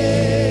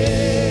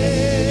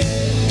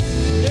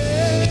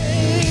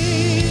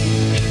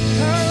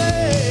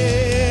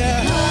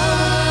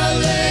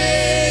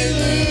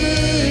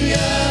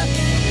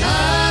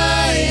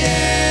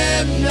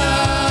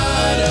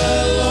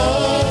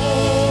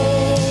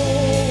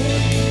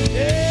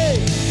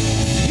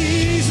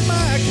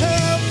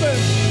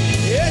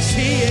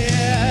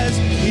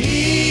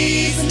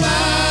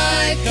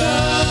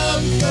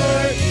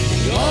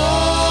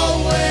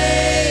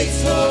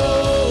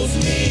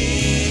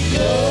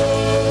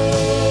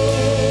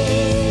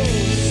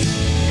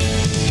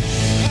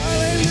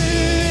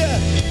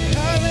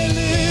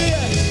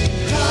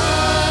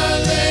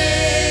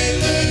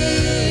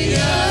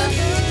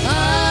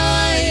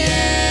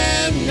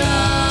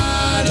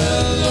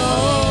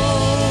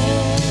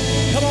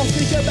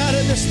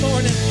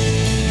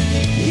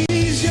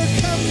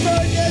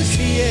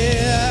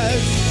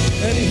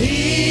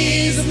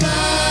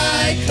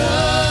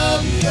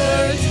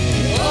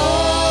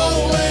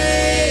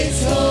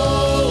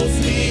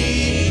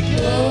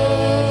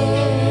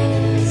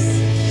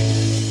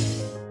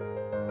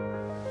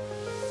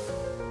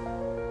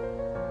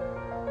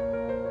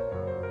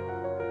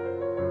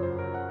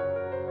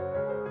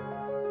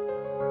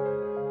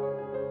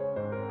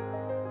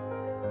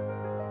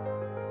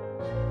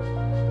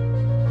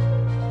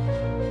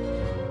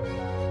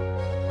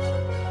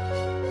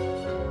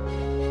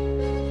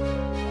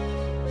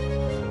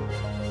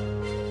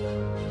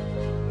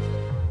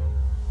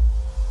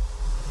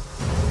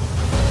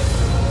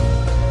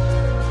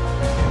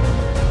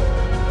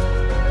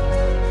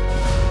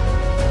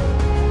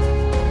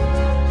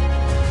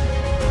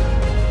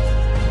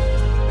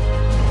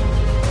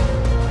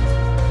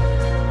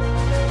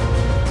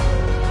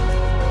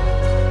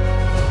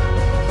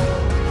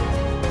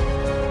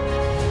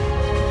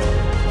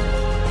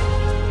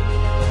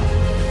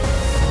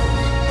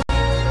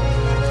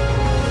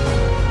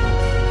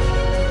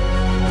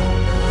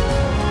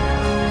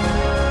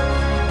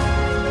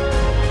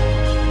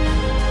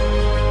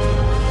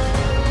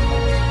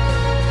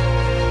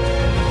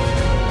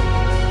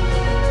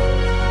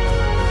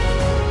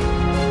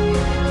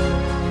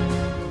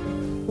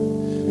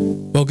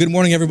 Well, good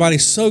morning, everybody.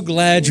 So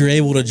glad you're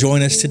able to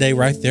join us today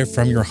right there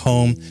from your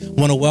home. I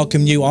want to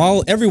welcome you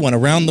all, everyone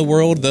around the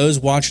world, those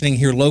watching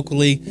here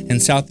locally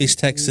in Southeast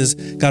Texas.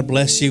 God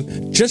bless you.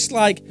 Just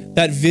like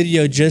that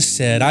video just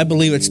said, I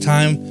believe it's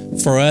time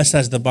for us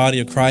as the body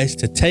of Christ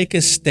to take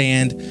a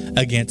stand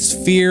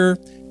against fear,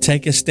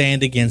 take a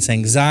stand against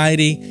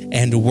anxiety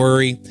and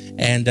worry.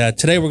 And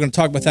today we're going to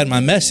talk about that in my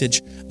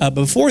message.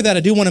 Before that,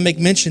 I do want to make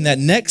mention that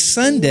next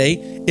Sunday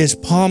is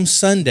Palm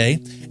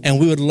Sunday,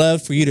 and we would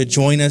love for you to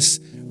join us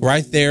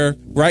right there,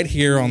 right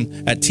here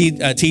at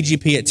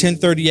TGP at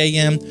 10:30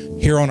 a.m.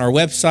 here on our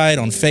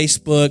website, on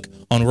Facebook,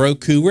 on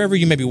Roku, wherever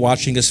you may be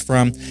watching us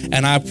from.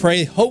 And I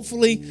pray,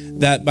 hopefully,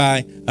 that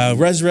by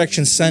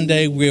Resurrection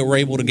Sunday, we were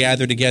able to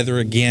gather together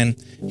again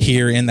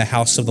here in the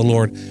house of the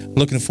Lord.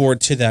 Looking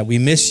forward to that. We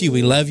miss you.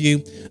 We love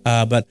you.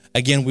 But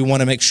again, we want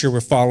to make sure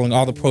we're following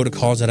all the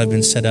protocols that have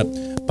been set up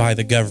by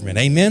the government.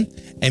 Amen.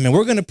 Amen.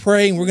 We're going to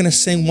pray and we're going to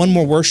sing one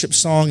more worship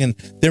song, and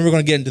then we're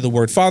going to get into the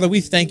Word. Father, we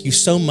thank you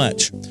so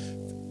much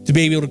to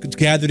be able to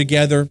gather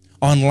together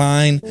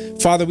online.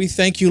 Father, we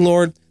thank you,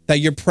 Lord, that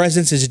your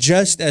presence is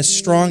just as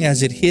strong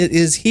as it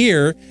is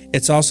here.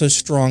 It's also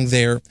strong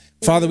there.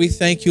 Father, we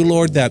thank you,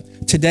 Lord,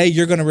 that today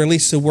you're going to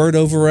release the word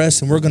over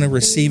us and we're going to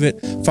receive it.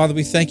 Father,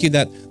 we thank you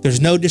that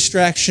there's no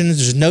distractions,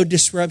 there's no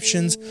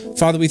disruptions.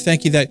 Father, we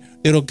thank you that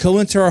it'll go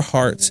into our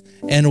hearts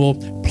and will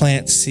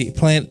plant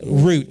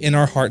root in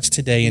our hearts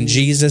today. In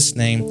Jesus'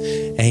 name,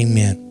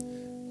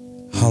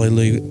 amen.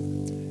 Hallelujah.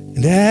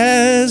 And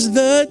as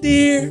the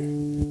deer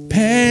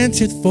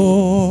panted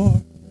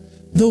for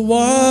the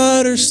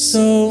water,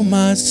 so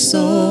my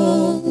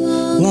soul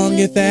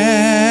longeth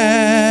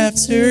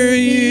after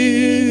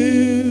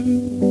you.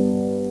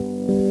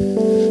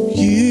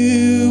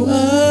 You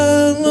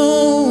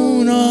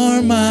alone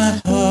are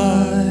my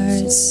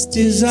heart's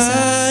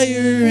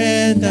desire,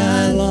 and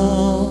I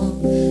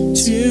long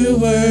to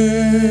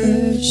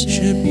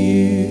worship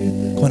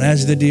you. Come on,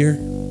 as the deer.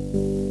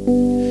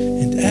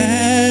 And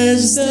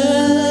as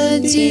the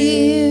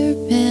deer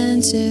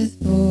panteth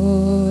for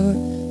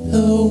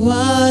the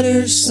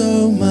water,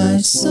 so my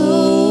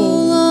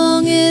soul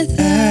longeth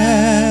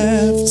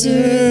after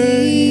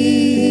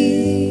thee.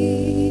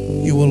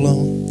 You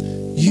alone.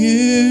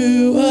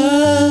 You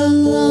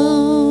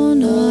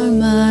alone are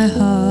my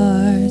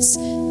heart's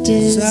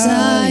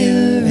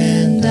desire,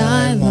 and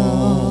I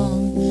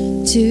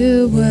long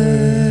to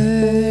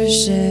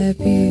worship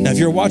you. Now, if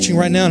you're watching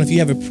right now and if you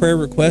have a prayer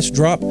request,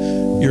 drop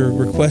your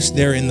request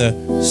there in the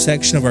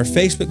section of our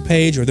Facebook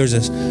page, or there's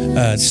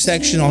a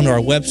section on our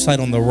website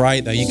on the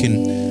right that you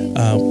can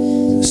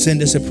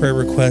send us a prayer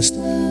request.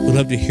 We'd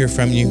love to hear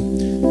from you.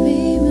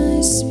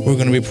 We're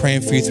going to be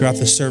praying for you throughout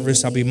the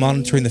service. I'll be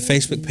monitoring the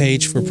Facebook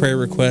page for prayer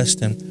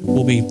requests, and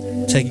we'll be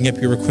taking up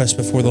your requests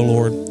before the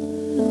Lord.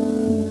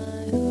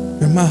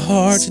 You're my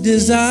heart's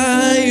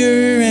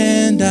desire,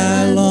 and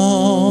I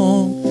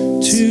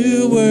long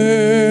to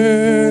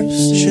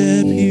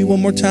worship you.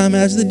 One more time,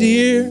 as the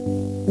deer.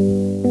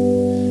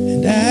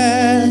 And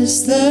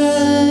as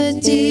the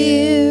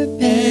deer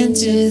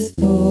panteth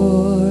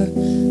for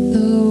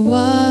the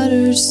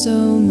water,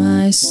 so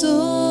my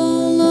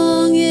soul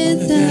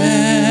longeth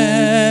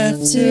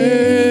after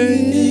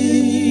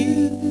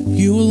you.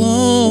 You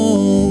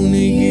alone,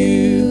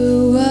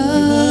 you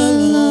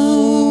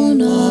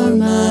alone are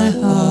my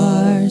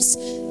heart's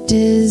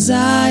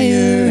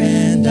desire,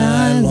 and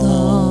I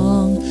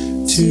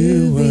long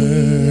to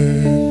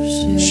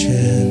worship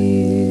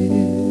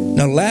you.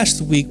 Now,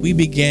 last week we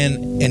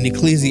began in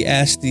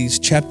Ecclesiastes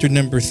chapter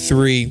number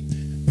 3,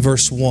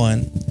 verse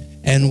 1,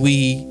 and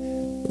we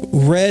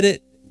read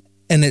it,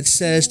 and it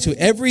says, to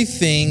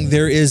everything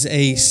there is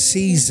a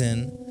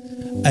season,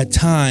 a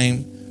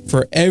time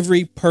for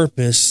every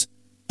purpose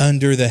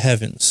under the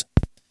heavens.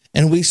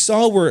 And we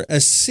saw where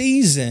a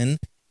season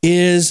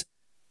is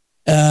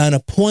an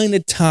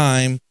appointed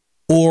time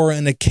or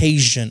an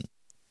occasion.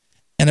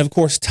 And of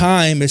course,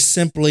 time is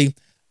simply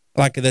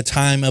like the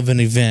time of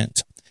an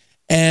event.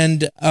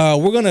 And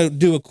we're going to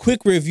do a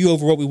quick review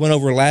over what we went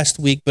over last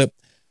week. But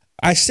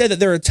I said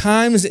that there are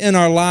times in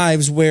our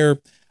lives where,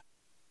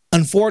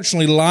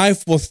 unfortunately,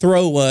 life will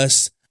throw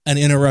us an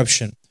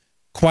interruption,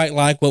 quite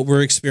like what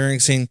we're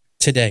experiencing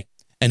today,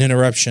 an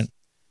interruption.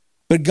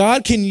 But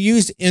God can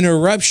use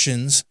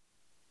interruptions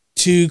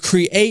to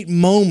create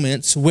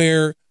moments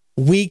where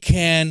we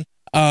can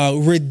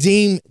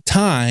redeem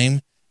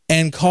time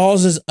and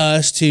causes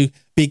us to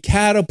be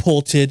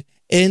catapulted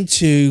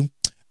into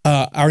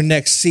our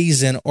next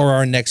season or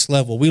our next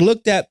level. We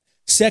looked at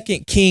 2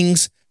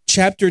 Kings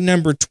chapter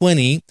number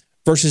 20,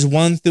 verses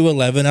 1 through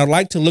 11. I'd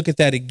like to look at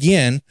that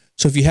again.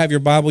 So if you have your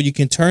Bible, you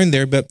can turn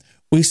there. But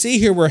we see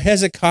here where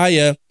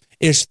Hezekiah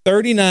is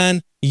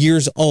 39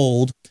 years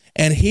old,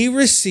 and he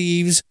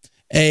receives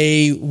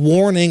a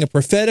warning, a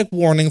prophetic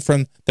warning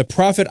from the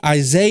prophet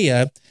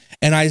Isaiah.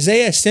 And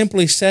Isaiah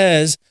simply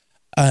says,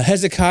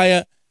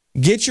 Hezekiah,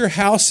 get your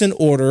house in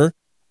order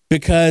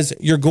because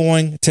you're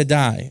going to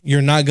die.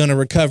 You're not going to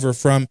recover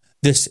from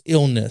this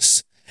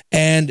illness.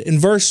 And in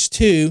verse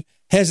 2,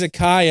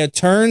 Hezekiah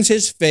turns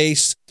his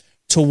face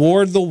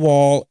toward the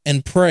wall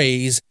and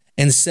prays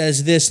and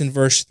says this in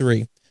verse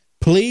 3,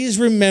 please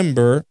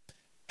remember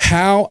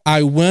how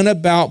I went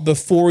about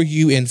before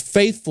you in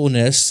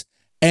faithfulness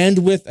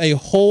and with a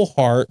whole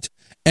heart,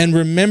 and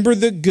remember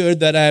the good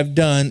that I have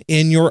done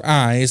in your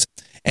eyes.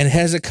 And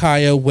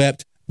Hezekiah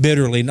wept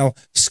bitterly. Now,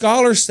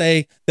 scholars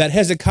say that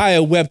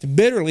Hezekiah wept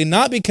bitterly,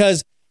 not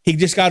because he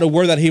just got a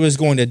word that he was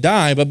going to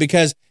die, but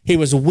because he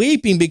was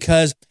weeping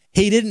because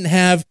he didn't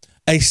have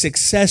a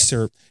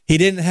successor. He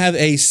didn't have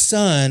a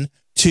son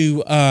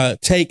to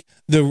take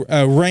the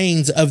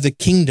reins of the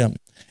kingdom.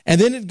 And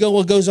then it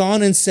goes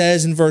on and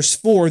says in verse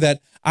 4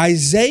 that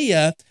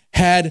Isaiah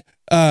had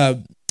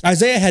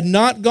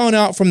not gone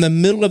out from the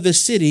middle of the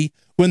city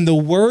when the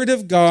word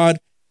of God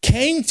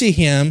came to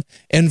him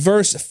in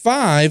verse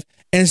 5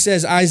 and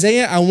says,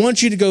 Isaiah, I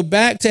want you to go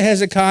back to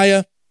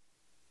Hezekiah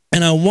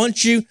and I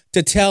want you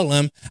to tell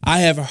him, I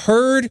have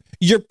heard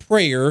your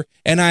prayer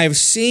and I have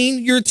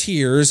seen your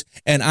tears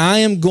and I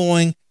am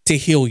going to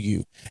heal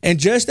you. And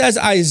just as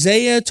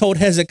Isaiah told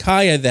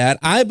Hezekiah that,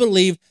 I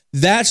believe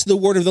that's the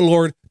word of the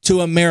Lord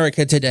to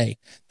America today,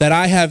 that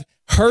I have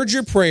heard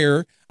your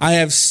prayer, I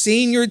have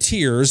seen your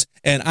tears,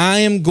 and I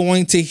am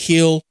going to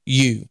heal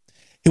you.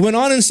 He went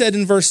on and said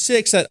in verse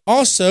 6 that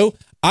also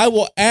I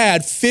will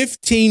add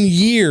 15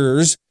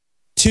 years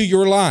to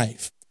your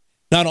life.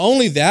 Not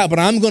only that, but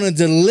I'm going to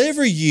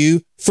deliver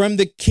you from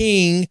the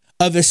king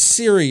of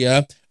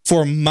Assyria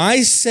for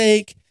my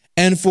sake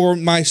and for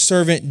my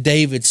servant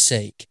David's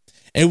sake.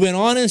 And went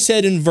on and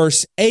said in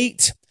verse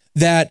 8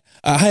 that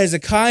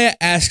Hezekiah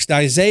asked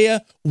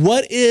Isaiah,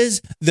 what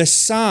is the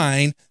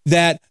sign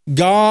that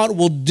God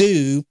will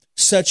do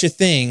such a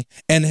thing?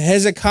 And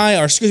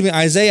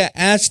Isaiah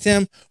asked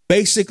him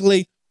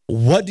basically,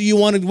 what do you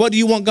want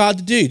God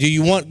to do? Do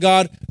you want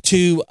God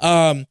to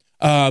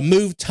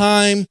move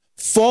time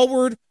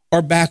forward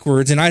or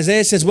backwards? And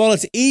Isaiah says, well,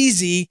 it's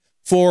easy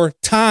for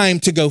time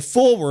to go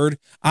forward.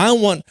 I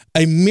want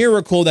a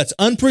miracle that's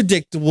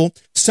unpredictable,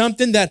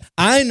 something that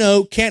I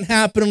know can't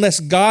happen unless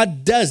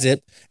God does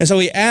it. And so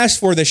he asked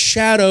for the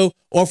shadow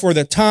or for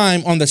the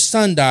time on the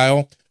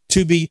sundial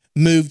to be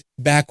moved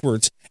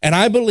backwards. And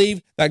I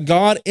believe that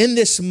God in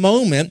this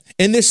moment,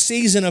 in this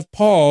season of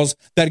pause,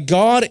 that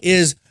God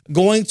is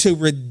going to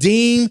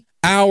redeem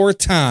our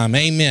time.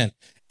 Amen.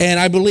 And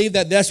I believe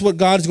that that's what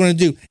God is going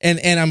to do.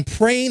 And I'm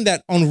praying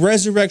that on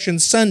Resurrection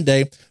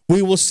Sunday,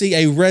 we will see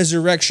a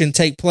resurrection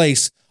take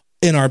place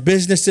in our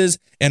businesses,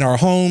 in our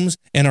homes,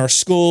 in our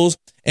schools,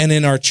 and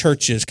in our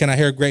churches. Can I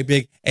hear a great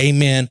big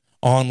amen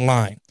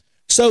online?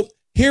 So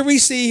here we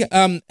see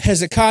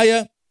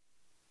Hezekiah,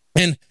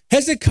 and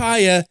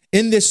Hezekiah,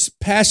 in this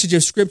passage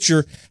of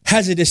scripture,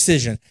 has a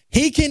decision.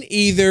 He can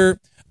either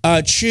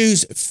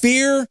choose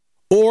fear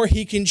or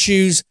he can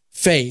choose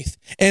faith.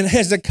 And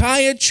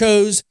Hezekiah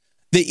chose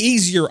the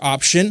easier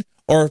option,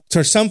 or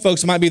to some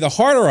folks, it might be the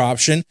harder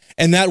option,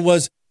 and that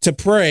was to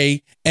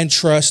pray and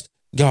trust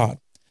God.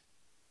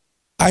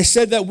 I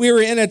said that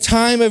we're in a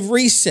time of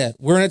reset.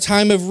 We're in a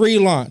time of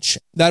relaunch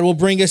that will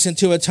bring us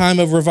into a time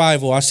of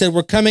revival. I said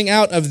we're coming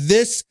out of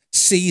this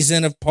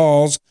season of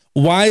Paul's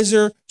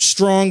wiser,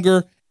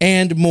 stronger,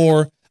 and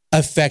more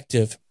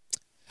effective.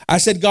 I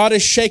said God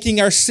is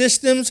shaking our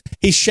systems.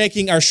 He's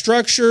shaking our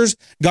structures.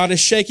 God is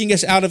shaking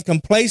us out of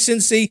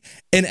complacency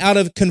and out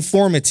of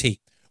conformity.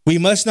 We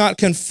must not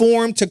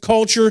conform to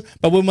culture,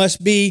 but we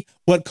must be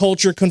what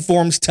culture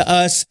conforms to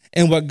us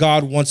and what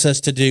God wants us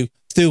to do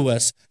through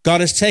us. God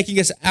is taking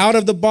us out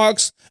of the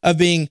box of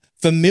being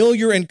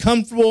familiar and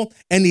comfortable,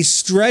 and he's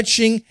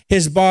stretching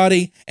his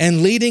body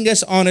and leading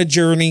us on a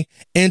journey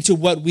into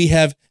what we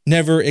have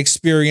never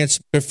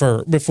experienced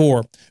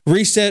before.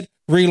 Reset,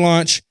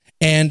 relaunch,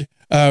 and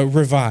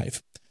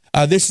revive.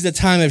 This is a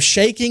time of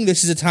shaking.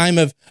 This is a time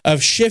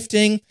of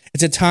shifting.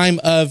 It's a time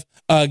of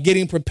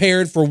getting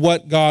prepared for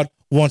what God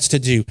wants to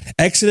do.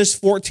 Exodus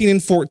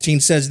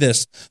 14:14 says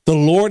this: the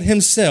Lord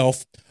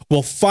himself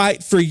will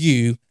fight for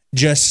you.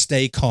 Just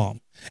stay calm.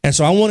 And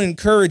so I want to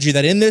encourage you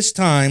that in this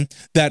time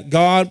that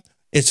God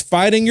is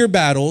fighting your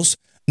battles,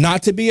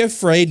 not to be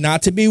afraid,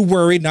 not to be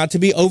worried, not to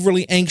be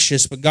overly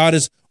anxious, but God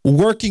is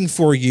working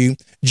for you.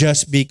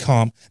 Just be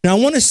calm. Now, I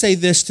want to say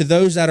this to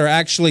those that are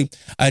actually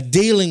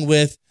dealing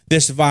with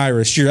this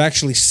virus. You're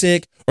actually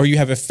sick, or you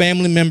have a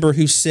family member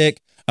who's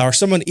sick, or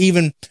someone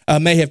even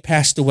may have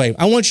passed away.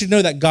 I want you to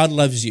know that God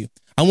loves you.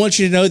 I want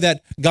you to know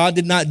that God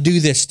did not do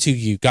this to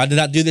you. God did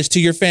not do this to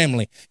your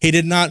family. He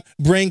did not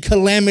bring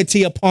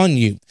calamity upon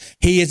you.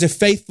 He is a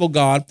faithful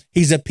God.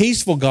 He's a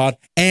peaceful God,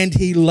 and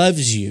he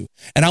loves you.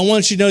 And I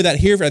want you to know that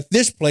here at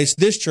this place,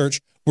 this church,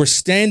 we're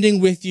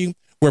standing with you,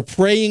 we're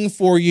praying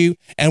for you,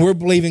 and we're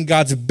believing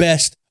God's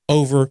best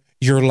over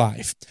your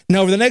life.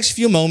 Now, over the next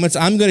few moments,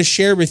 I'm going to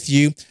share with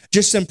you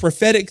just some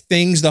prophetic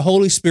things the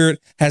Holy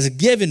Spirit has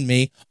given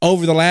me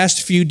over the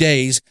last few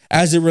days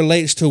as it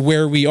relates to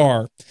where we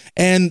are.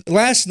 And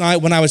last night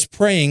when I was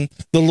praying,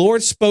 the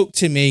Lord spoke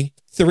to me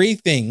 3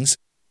 things.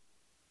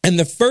 And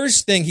the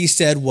first thing he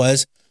said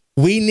was,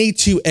 we need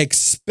to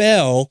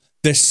expel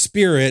the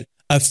spirit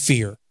of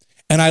fear.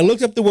 And I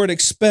looked up the word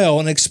expel,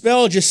 and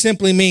expel just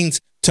simply means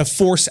to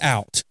force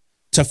out.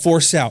 To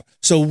force out.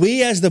 So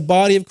we as the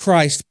body of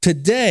Christ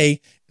today,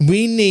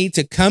 we need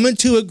to come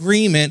into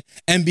agreement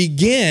and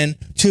begin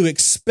to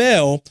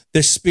expel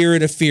the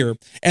spirit of fear.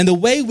 And the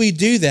way we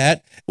do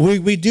that,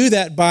 we do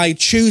that by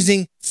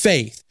choosing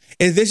faith.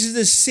 And this is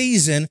a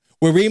season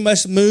where we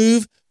must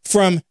move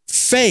from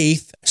we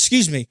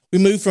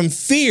move from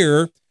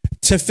fear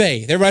to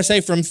faith. Everybody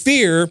say from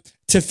fear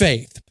to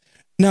faith.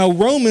 Now,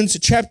 Romans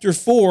chapter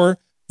 4,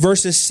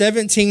 verses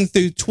 17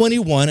 through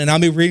 21, and I'll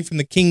be reading from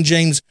the King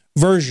James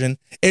Version.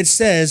 It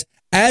says,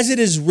 as it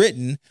is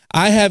written,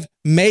 I have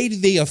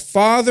made thee a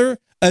father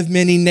of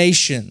many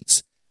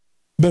nations,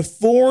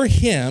 before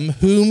him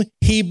whom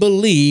he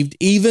believed,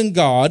 even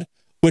God,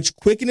 which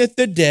quickeneth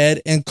the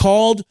dead, and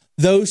called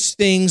those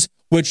things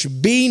which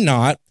be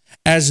not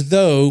as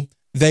though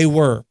they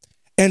were.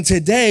 And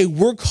today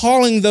we're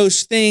calling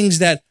those things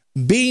that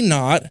be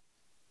not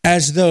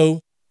as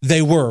though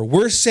they were.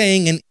 We're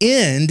saying an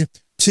end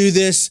to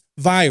this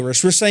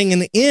virus. We're saying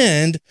an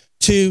end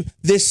to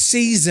this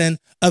season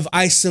of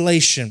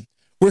isolation.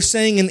 We're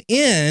saying an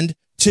end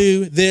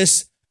to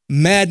this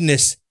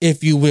madness,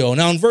 if you will.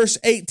 Now in verse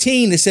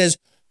 18, it says,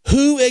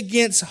 who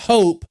against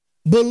hope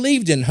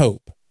believed in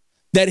hope,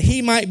 that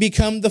he might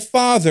become the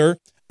father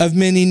of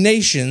many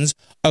nations,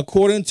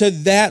 according to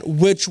that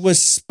which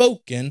was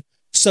spoken,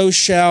 so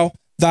shall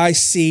thy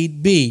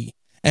seed be.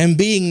 And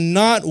being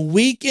not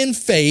weak in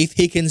faith,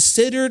 he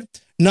considered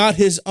not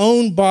his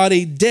own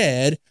body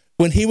dead,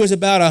 when he was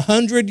about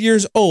 100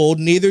 years old,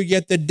 neither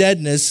yet the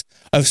deadness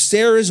of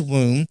Sarah's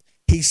womb.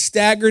 He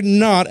staggered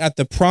not at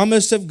the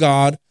promise of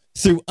God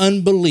through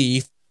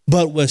unbelief,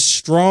 but was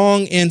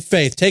strong in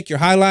faith. Take your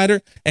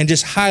highlighter and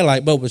just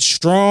highlight, but was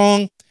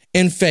strong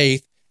in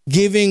faith,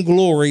 giving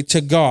glory to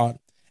God,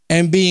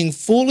 and being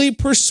fully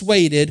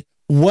persuaded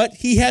what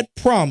he had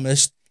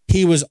promised,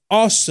 he was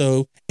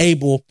also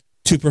able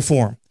to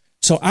perform.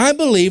 So I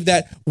believe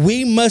that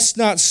we must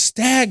not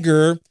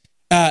stagger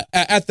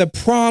at the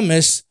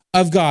promise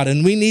of God,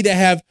 and we need to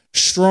have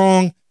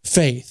strong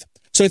faith.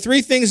 So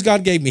 3 things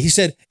God gave me. He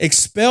said,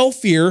 expel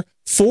fear,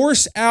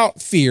 force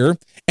out fear,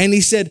 and he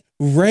said,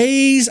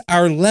 raise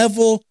our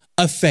level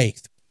of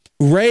faith.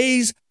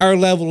 Raise our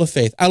level of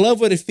faith. I love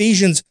what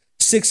Ephesians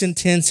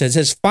 6:10 says. It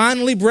says,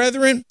 finally,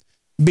 brethren,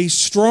 be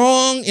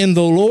strong in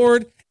the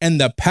Lord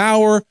and the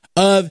power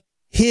of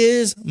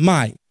his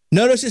might.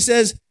 Notice it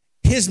says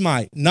his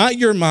might, not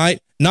your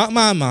might, not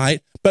my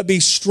might, but be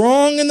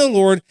strong in the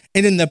Lord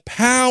and in the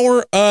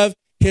power of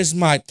his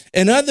might.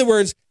 In other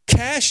words,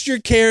 cast your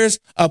cares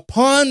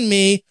upon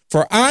me,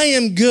 for I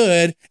am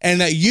good,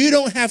 and that you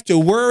don't have to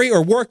worry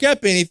or work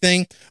up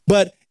anything,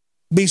 but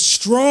be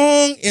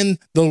strong in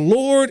the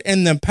Lord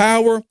and the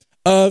power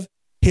of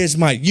his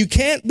might. You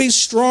can't be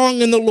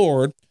strong in the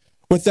Lord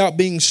without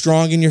being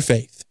strong in your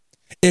faith.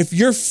 If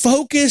you're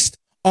focused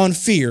on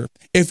fear,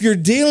 if you're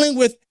dealing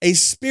with a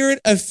spirit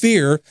of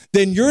fear,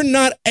 then you're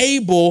not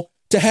able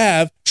to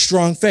have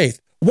strong faith.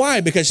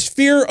 Why? Because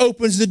fear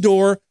opens the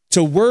door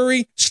to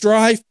worry,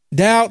 strife,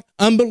 doubt,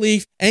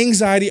 unbelief,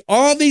 anxiety,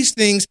 all these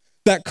things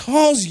that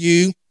cause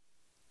you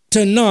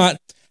to not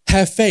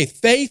have faith.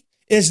 Faith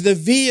is the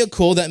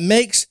vehicle that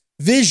makes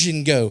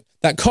vision go,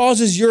 that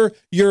causes your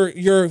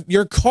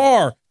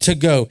car to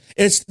go.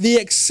 It's the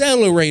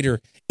accelerator,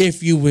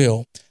 if you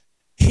will.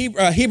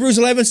 Hebrews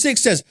 11:6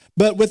 says,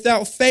 but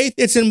without faith,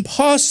 it's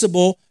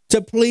impossible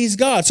to please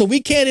God. So we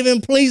can't even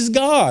please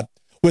God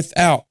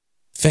without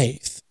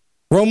faith.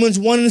 Romans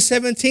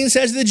 1:17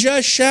 says the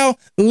just shall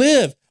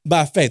live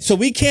by faith. So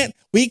we can't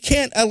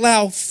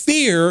allow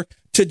fear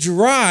to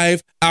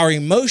drive our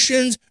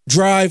emotions,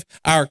 drive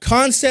our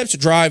concepts,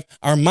 drive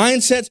our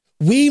mindsets.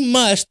 We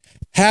must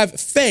have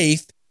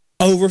faith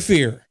over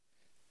fear.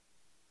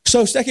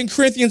 So 2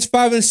 Corinthians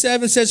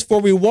 5:7 says, for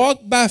we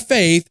walk by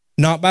faith,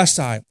 not by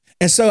sight.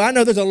 And so I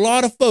know there's a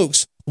lot of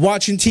folks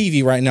watching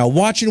TV right now,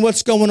 watching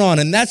what's going on,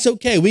 and that's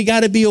okay. We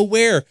got to be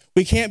aware.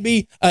 We can't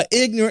be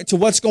ignorant to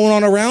what's going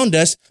on around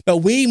us, but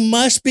we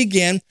must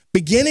beginning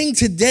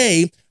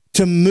today,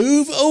 to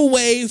move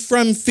away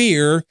from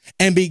fear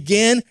and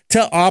begin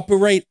to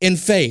operate in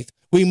faith.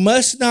 We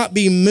must not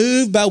be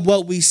moved by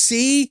what we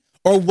see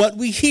or what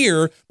we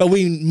hear, but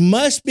we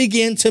must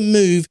begin to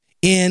move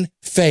in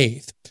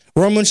faith.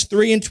 Romans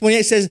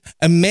 3:28 says,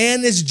 a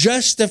man is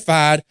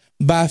justified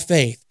by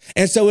faith.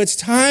 And so it's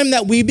time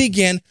that we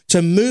begin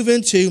to move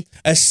into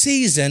a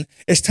season.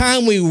 It's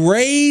time we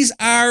raise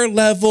our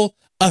level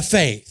of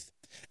faith.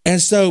 And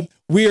so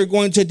we are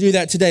going to do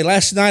that today.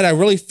 Last night, I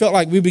really felt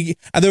like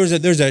there's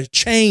a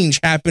change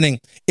happening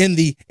in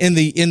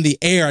the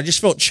air. I just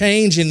felt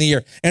change in the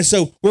air. And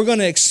so we're going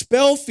to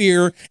expel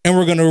fear and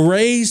we're going to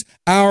raise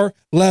our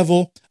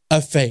level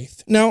of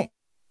faith. Now,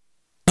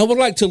 I would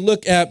like to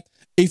look at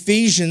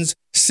Ephesians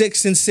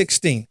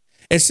 6:16.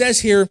 It says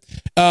here,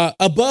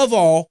 above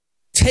all,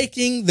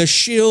 taking the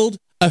shield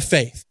of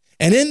faith.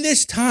 And in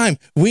this time,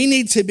 we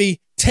need to be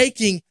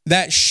taking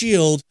that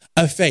shield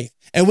of faith.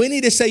 And we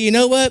need to say, you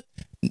know what?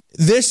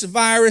 This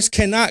virus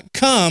cannot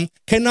come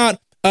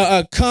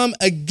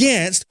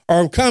against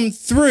or come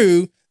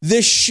through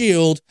this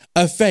shield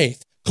of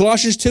faith.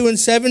 Colossians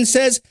 2:7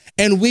 says,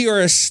 and we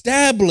are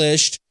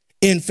established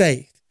in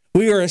faith.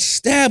 We are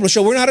established.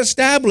 So we're not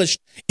established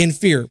in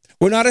fear.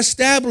 We're not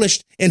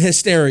established in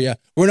hysteria.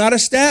 We're not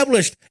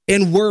established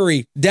in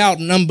worry, doubt,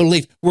 and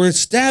unbelief. We're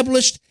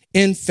established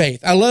in faith.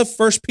 I love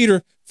 1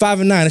 Peter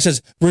 5:9. It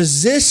says,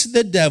 resist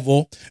the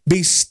devil,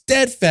 be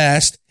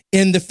steadfast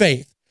in the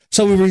faith.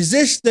 So we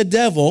resist the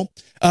devil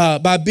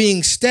by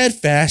being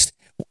steadfast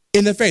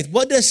in the faith.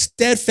 What does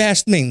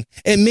steadfast mean?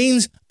 It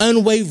means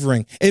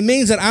unwavering. It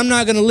means that I'm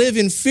not going to live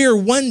in fear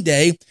one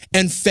day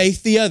and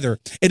faith the other.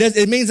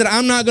 It means that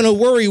I'm not going to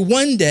worry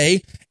one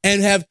day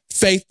and have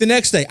faith the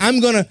next day. I'm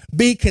going to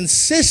be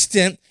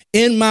consistent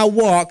in my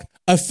walk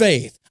of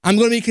faith. I'm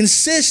going to be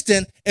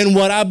consistent in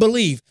what I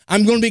believe.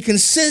 I'm going to be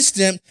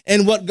consistent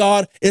in what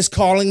God is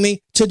calling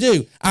me to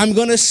do. I'm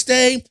going to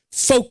stay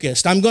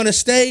focused. I'm going to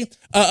stay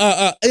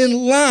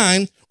in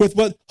line with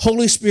what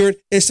Holy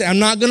Spirit is saying. I'm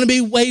not going to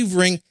be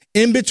wavering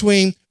in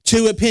between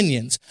two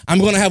opinions. I'm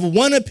going to have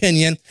one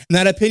opinion, and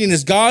that opinion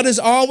is God is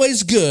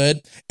always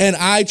good, and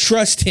I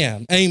trust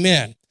him.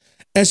 Amen.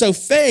 And so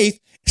faith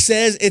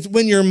says it's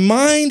when your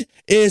mind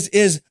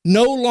is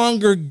no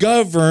longer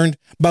governed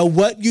by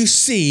what you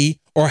see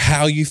or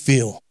how you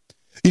feel.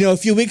 You know, a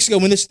few weeks ago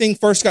when this thing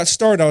first got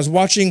started, I was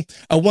watching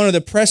one of the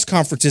press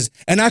conferences,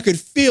 and I could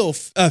feel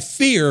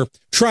fear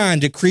trying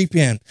to creep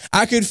in.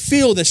 I could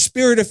feel the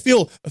spirit of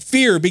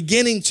fear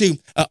beginning to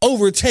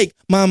overtake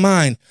my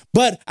mind.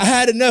 But I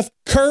had enough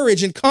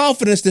courage and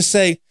confidence to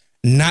say,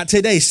 not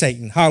today,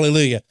 Satan.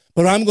 Hallelujah.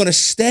 But I'm going to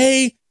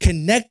stay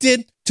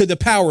connected to the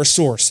power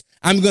source.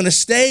 I'm going to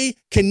stay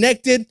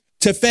connected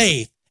to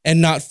faith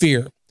and not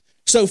fear.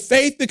 So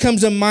faith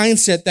becomes a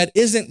mindset that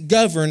isn't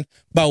governed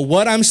by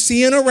what I'm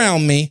seeing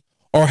around me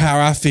or how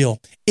I feel.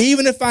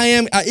 Even if I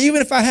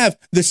have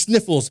the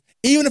sniffles,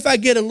 even if I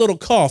get a little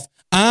cough,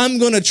 I'm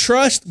going to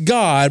trust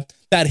God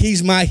that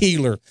he's my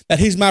healer, that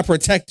he's my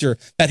protector,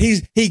 that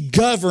he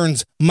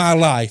governs my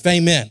life.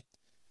 Amen.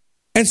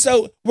 And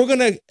so we're going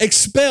to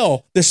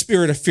expel the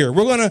spirit of fear.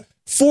 We're going to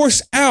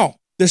force out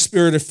the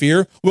spirit of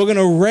fear. We're going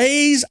to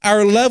raise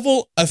our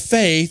level of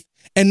faith.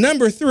 And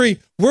number 3,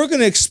 we're going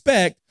to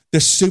expect the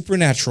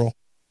supernatural.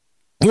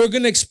 We're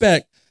going to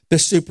expect the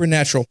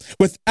supernatural.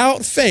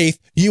 Without faith,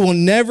 you will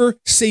never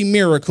see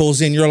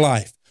miracles in your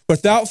life.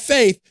 Without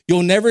faith,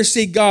 you'll never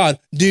see God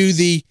do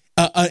the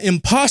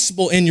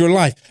impossible in your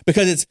life,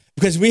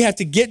 because we have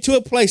to get to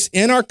a place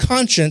in our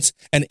conscience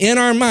and in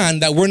our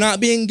mind that we're not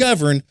being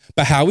governed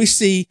by how we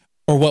see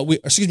or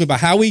by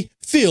how we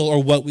feel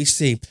or what we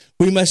see.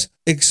 We must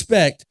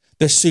expect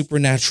the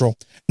supernatural.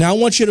 Now I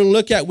want you to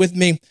look at with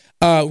me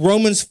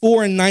Romans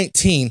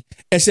 4:19.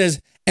 It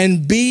says,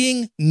 and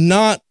being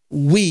not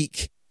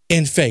weak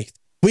in faith.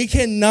 We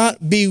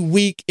cannot be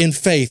weak in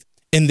faith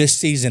in this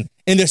season.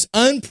 In this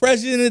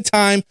unprecedented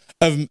time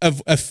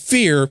of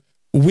fear,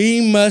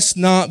 we must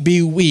not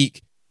be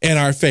weak in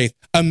our faith.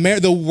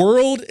 The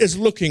world is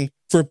looking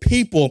for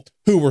people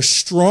who are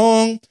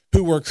strong,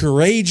 who are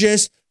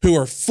courageous, who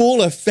are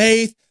full of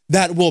faith,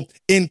 that will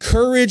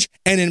encourage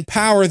and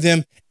empower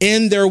them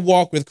in their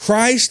walk with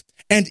Christ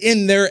and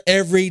in their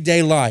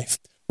everyday life.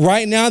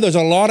 Right now, there's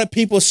a lot of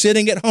people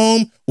sitting at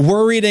home,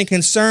 worried and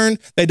concerned.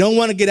 They don't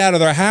want to get out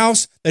of their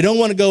house. They don't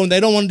want to go and they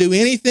don't want to do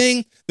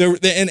anything.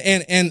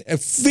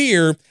 And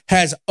fear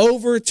has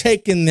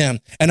overtaken them.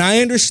 And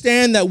I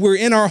understand that we're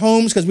in our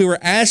homes because we were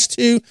asked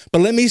to,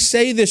 but let me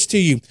say this to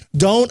you.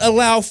 Don't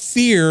allow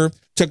fear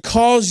to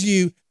cause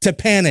you to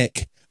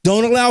panic.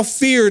 Don't allow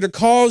fear to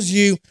cause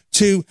you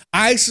to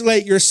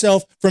isolate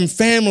yourself from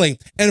family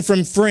and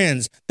from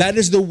friends. That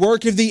is the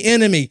work of the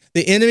enemy.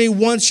 The enemy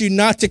wants you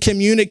not to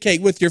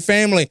communicate with your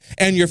family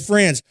and your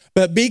friends,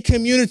 but be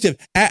communicative.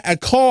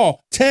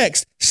 Call,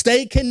 text,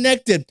 stay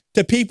connected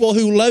to people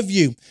who love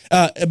you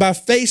by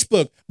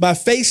Facebook, by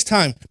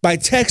FaceTime, by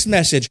text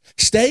message.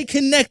 Stay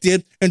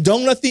connected and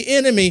don't let the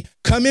enemy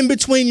come in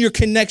between your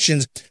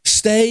connections.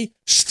 Stay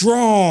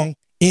strong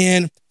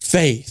in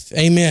faith.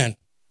 Amen.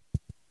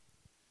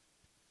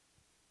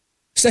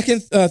 2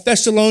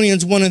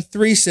 Thessalonians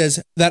 1:3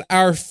 says that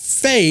our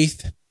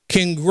faith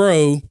can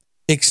grow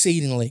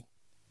exceedingly.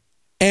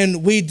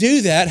 And we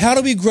do that. How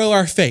do we grow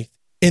our faith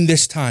in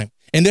this time?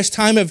 In this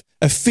time of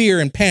fear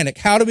and panic,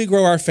 how do we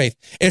grow our faith?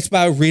 It's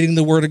by reading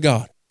the Word of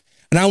God.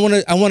 And I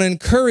want to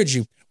encourage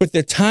you, with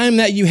the time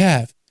that you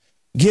have,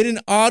 get an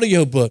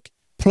audiobook.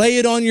 Play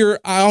it on your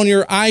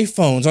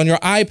iPhones, on your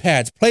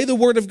iPads. Play the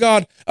Word of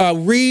God.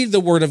 Read the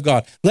Word of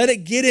God. Let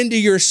it get into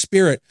your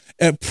spirit.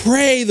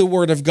 Pray the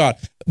Word of God.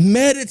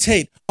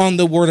 Meditate on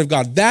the Word of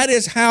God. That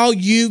is how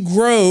you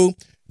grow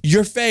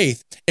your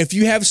faith. If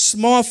you have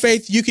small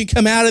faith, you can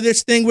come out of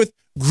this thing with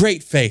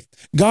great faith.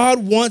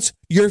 God wants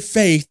your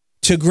faith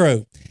to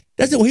grow.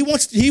 He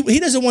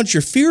doesn't want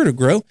your fear to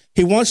grow.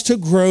 He wants to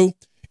grow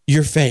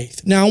your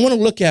faith. Now, I want to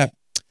look at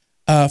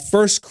 1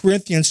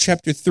 Corinthians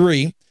chapter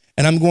 3.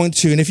 And I'm going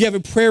to, and if you have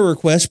a prayer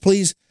request,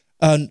 please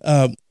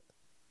send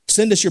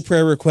us your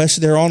prayer requests.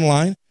 They're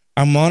online.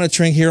 I'm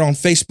monitoring here on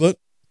Facebook,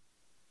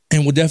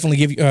 and we'll definitely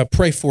give you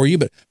pray for you.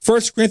 But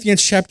 1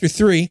 Corinthians chapter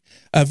 3,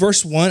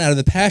 verse 1 out of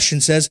the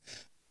Passion says,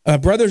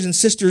 brothers and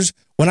sisters,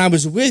 when I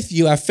was with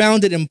you, I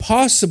found it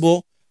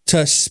impossible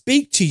to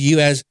speak to you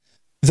as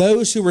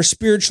those who were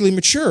spiritually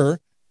mature,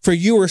 for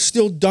you are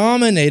still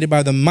dominated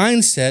by the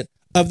mindset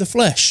of the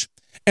flesh.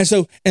 And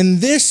so in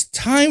this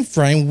time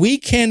frame, we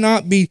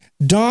cannot be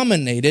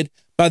dominated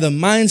by the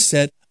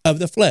mindset of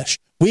the flesh.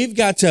 We've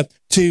got to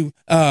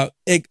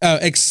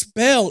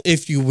expel,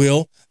 if you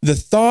will, the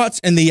thoughts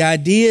and the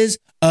ideas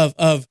of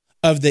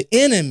the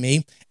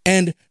enemy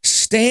and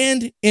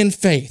stand in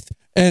faith.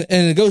 And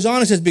it goes on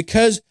and says,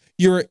 because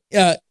you're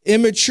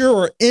immature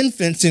or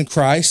infants in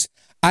Christ,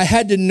 I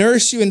had to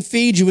nurse you and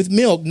feed you with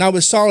milk, not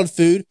with solid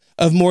food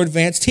of more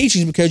advanced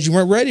teachings, because you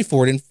weren't ready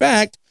for it. In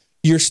fact,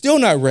 you're still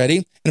not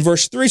ready. And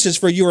verse 3 says,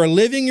 for you are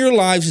living your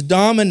lives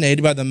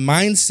dominated by the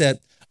mindset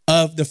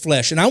of the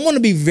flesh. And I want to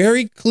be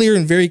very clear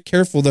and very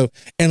careful, though.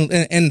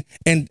 And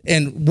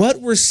what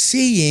we're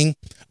seeing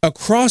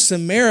across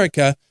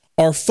America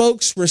are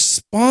folks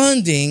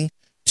responding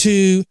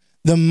to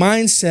the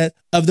mindset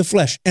of the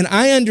flesh. And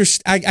I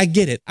understand, I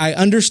get it. I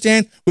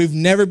understand we've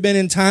never been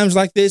in times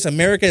like this.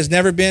 America has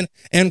never been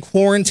in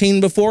quarantine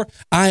before.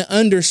 I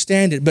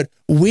understand it. But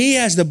we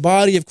as the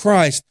body of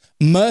Christ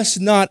must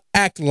not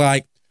act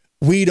like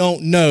we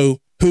don't know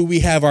who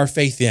we have our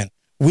faith in.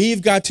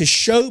 We've got to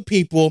show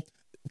people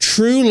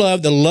true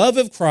love, the love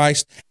of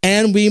Christ,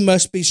 and we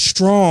must be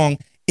strong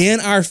in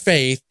our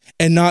faith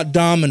and not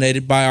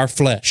dominated by our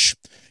flesh.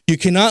 You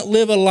cannot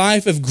live a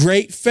life of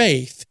great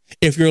faith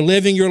if you're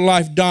living your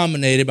life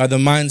dominated by the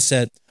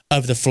mindset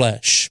of the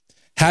flesh.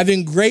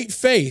 Having great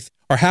faith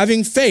or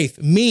having faith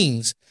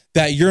means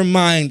that your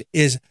mind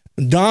is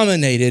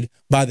dominated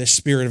by the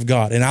Spirit of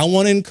God. And I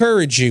want to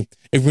encourage you,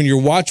 if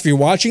you're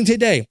watching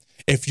today,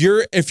 if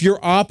you're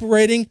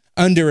operating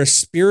under a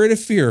spirit of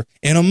fear,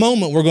 in a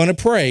moment we're going to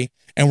pray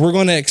and we're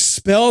going to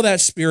expel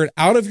that spirit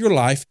out of your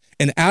life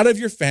and out of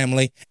your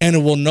family, and it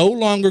will no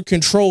longer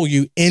control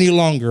you any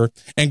longer.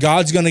 And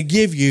God's going to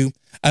give you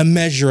a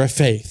measure of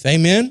faith.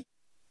 Amen.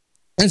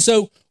 And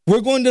so we're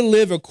going to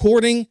live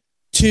according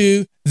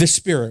to the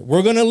Spirit.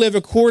 We're going to live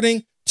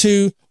according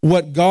to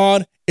what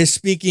God is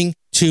speaking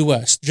to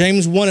us.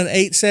 James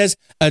 1:8 says,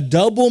 a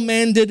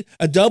double-minded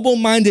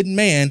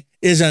man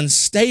is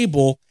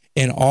unstable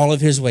in all of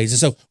his ways. And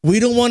so we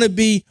don't want to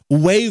be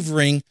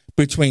wavering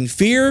between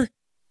fear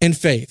and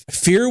faith.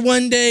 Fear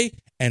one day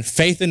and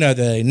faith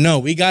another day. No,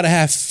 we got to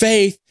have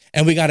faith,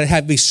 and we got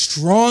to be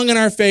strong in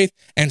our faith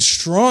and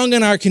strong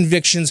in our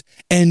convictions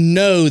and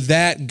know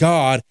that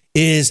God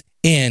is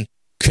in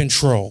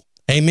control.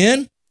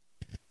 Amen?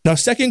 Now,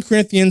 2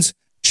 Corinthians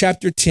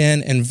chapter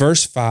 10 and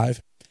verse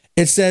 5,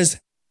 it says,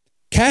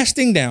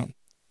 casting down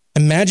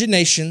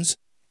imaginations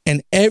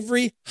and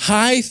every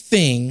high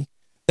thing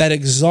that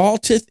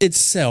exalteth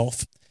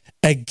itself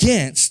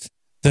against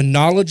the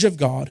knowledge of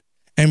God,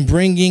 and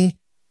bringing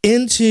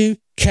into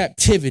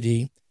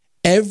captivity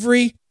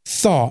every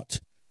thought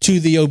to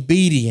the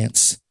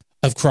obedience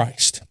of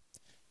Christ.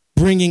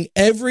 Bringing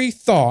every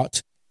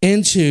thought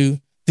into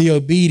the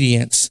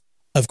obedience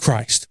of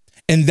Christ.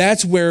 And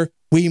that's where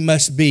we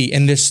must be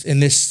in this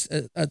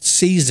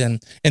season,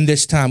 in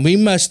this time. We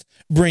must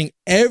bring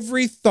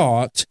every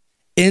thought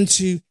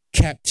into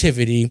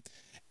captivity,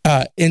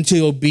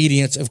 into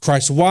obedience of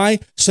Christ. Why?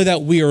 So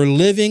that we are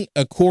living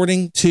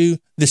according to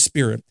the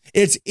Spirit.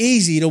 It's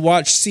easy to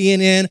watch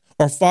CNN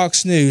or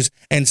Fox News,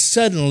 and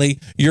suddenly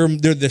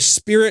the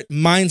spirit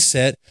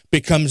mindset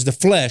becomes the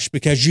flesh,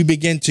 because you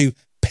begin to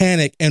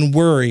panic and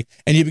worry,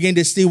 and you begin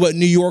to see what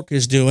New York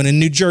is doing and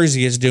New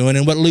Jersey is doing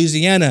and what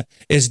Louisiana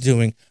is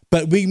doing.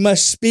 But we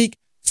must speak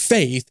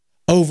faith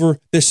over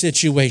the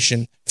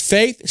situation.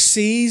 Faith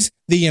sees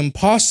the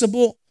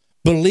impossible,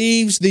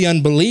 believes the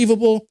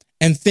unbelievable,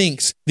 and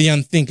thinks the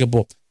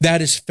unthinkable.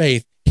 That is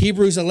faith.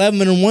 Hebrews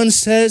 11:1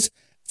 says,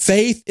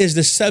 faith is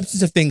the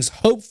substance of things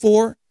hoped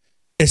for.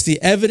 It's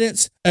the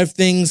evidence of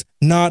things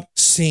not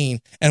seen.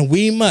 And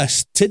we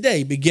must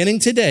today, beginning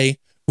today,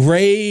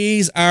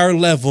 raise our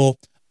level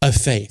of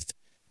faith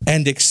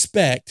and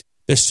expect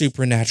the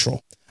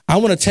supernatural. I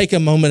want to take a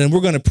moment and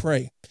we're going to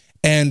pray.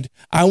 And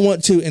I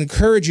want to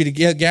encourage you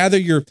to gather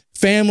your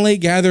family,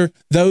 gather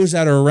those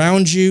that are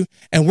around you,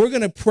 and we're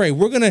going to pray.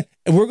 We're going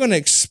to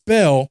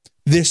expel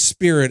this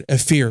spirit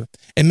of fear.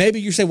 And maybe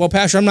you say, well,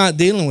 Pastor, I'm not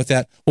dealing with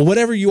that. Well,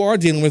 whatever you are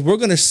dealing with, we're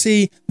going to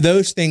see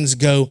those things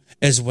go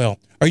as well.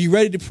 Are you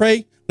ready to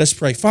pray? Let's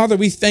pray. Father,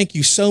 we thank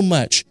you so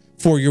much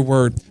for your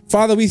word.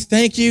 Father, we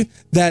thank you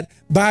that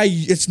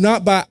it's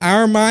not by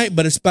our might,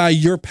 but it's by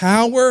your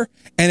power,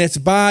 and it's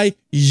by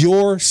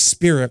your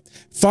Spirit.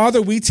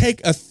 Father, we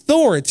take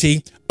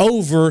authority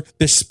over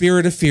the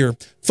spirit of fear.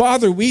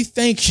 Father, we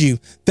thank you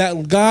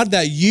that, God,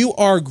 that you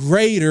are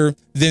greater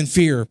than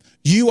fear.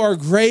 You are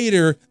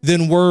greater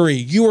than worry.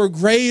 You are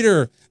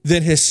greater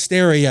than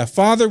hysteria.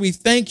 Father, we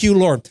thank you,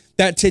 Lord,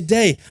 that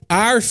today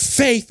our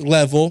faith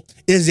level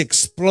is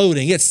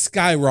exploding. It's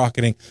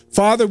skyrocketing.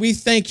 Father, we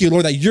thank you,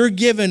 Lord, that you're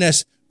giving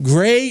us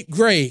great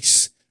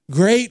grace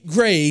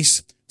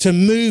to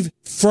move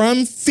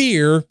from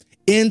fear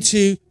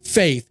into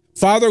faith.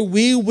 Father,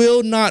 we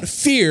will not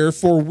fear,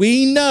 for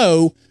we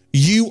know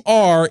you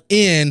are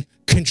in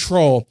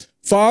control.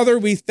 Father,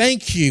 we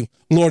thank you,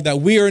 Lord,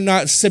 that we are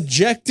not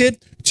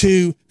subjected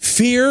to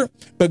fear,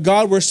 but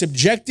God, we're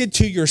subjected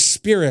to your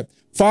Spirit.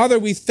 Father,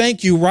 we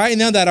thank you right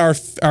now that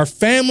our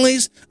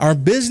families, our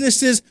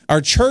businesses,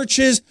 our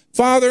churches,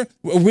 Father,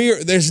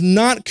 there's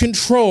not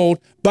controlled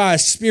by a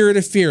spirit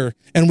of fear.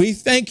 And we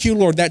thank you,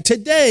 Lord, that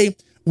today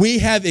we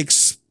have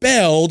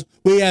expelled,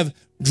 we have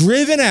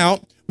driven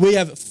out, we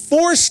have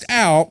forced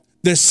out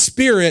the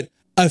spirit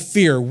of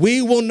fear.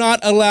 We will not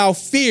allow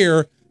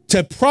fear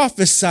to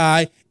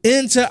prophesy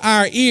into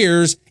our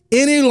ears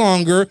any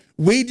longer.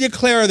 We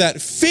declare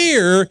that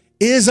fear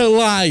is a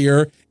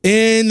liar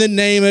in the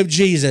name of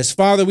Jesus.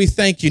 Father, we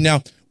thank you.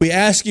 Now, we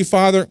ask you,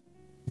 Father,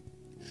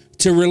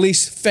 to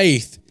release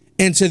faith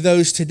into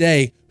those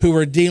today who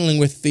are dealing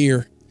with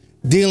fear,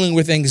 dealing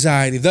with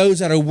anxiety, those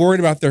that are worried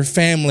about their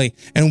family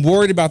and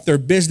worried about their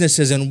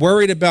businesses and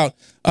worried about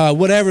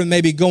whatever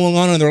may be going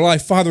on in their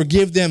life. Father,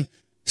 give them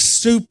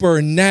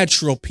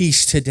supernatural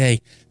peace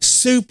today,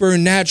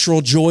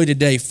 supernatural joy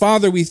today.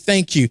 Father, we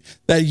thank you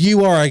that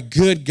you are a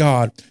good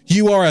God,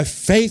 you are a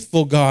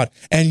faithful God,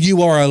 and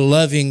you are a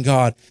loving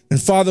God.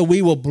 And Father,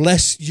 we will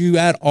bless you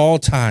at all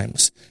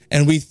times.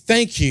 And we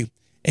thank you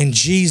in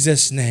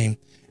Jesus' name.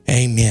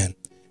 Amen.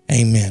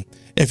 Amen.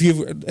 If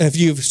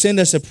you've sent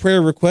us a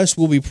prayer request,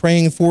 we'll be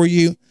praying for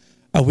you.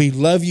 We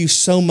love you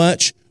so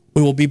much.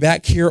 We will be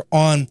back here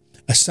on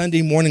a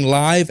Sunday morning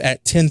live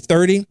at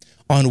 10:30.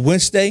 On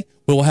Wednesday,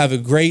 we will have a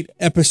great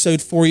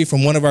episode for you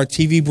from one of our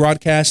TV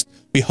broadcasts.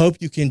 We hope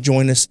you can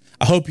join us.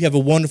 I hope you have a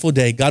wonderful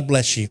day. God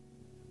bless you.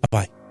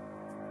 Bye-bye.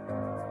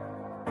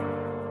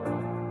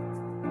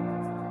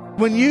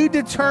 When you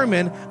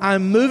determine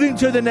I'm moving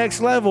to the next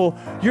level,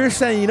 you're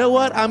saying, you know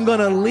what? I'm going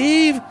to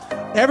leave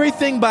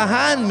everything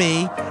behind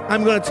me.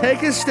 I'm going to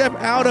take a step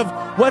out of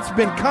what's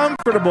been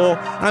comfortable.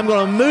 I'm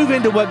going to move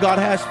into what God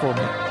has for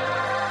me.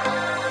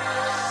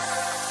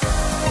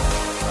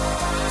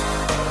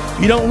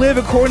 You don't live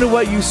according to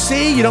what you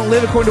see. You don't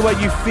live according to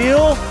what you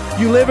feel.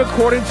 You live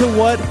according to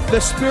what the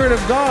Spirit of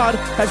God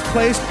has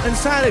placed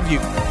inside of you.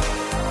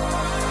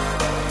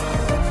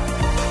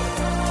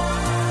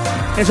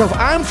 And so if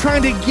I'm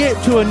trying to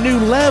get to a new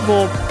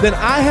level, then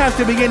I have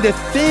to begin to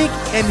think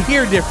and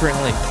hear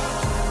differently.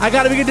 I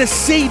got to begin to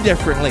see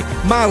differently.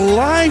 My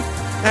life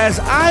as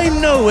I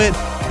know it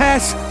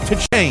has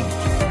to change.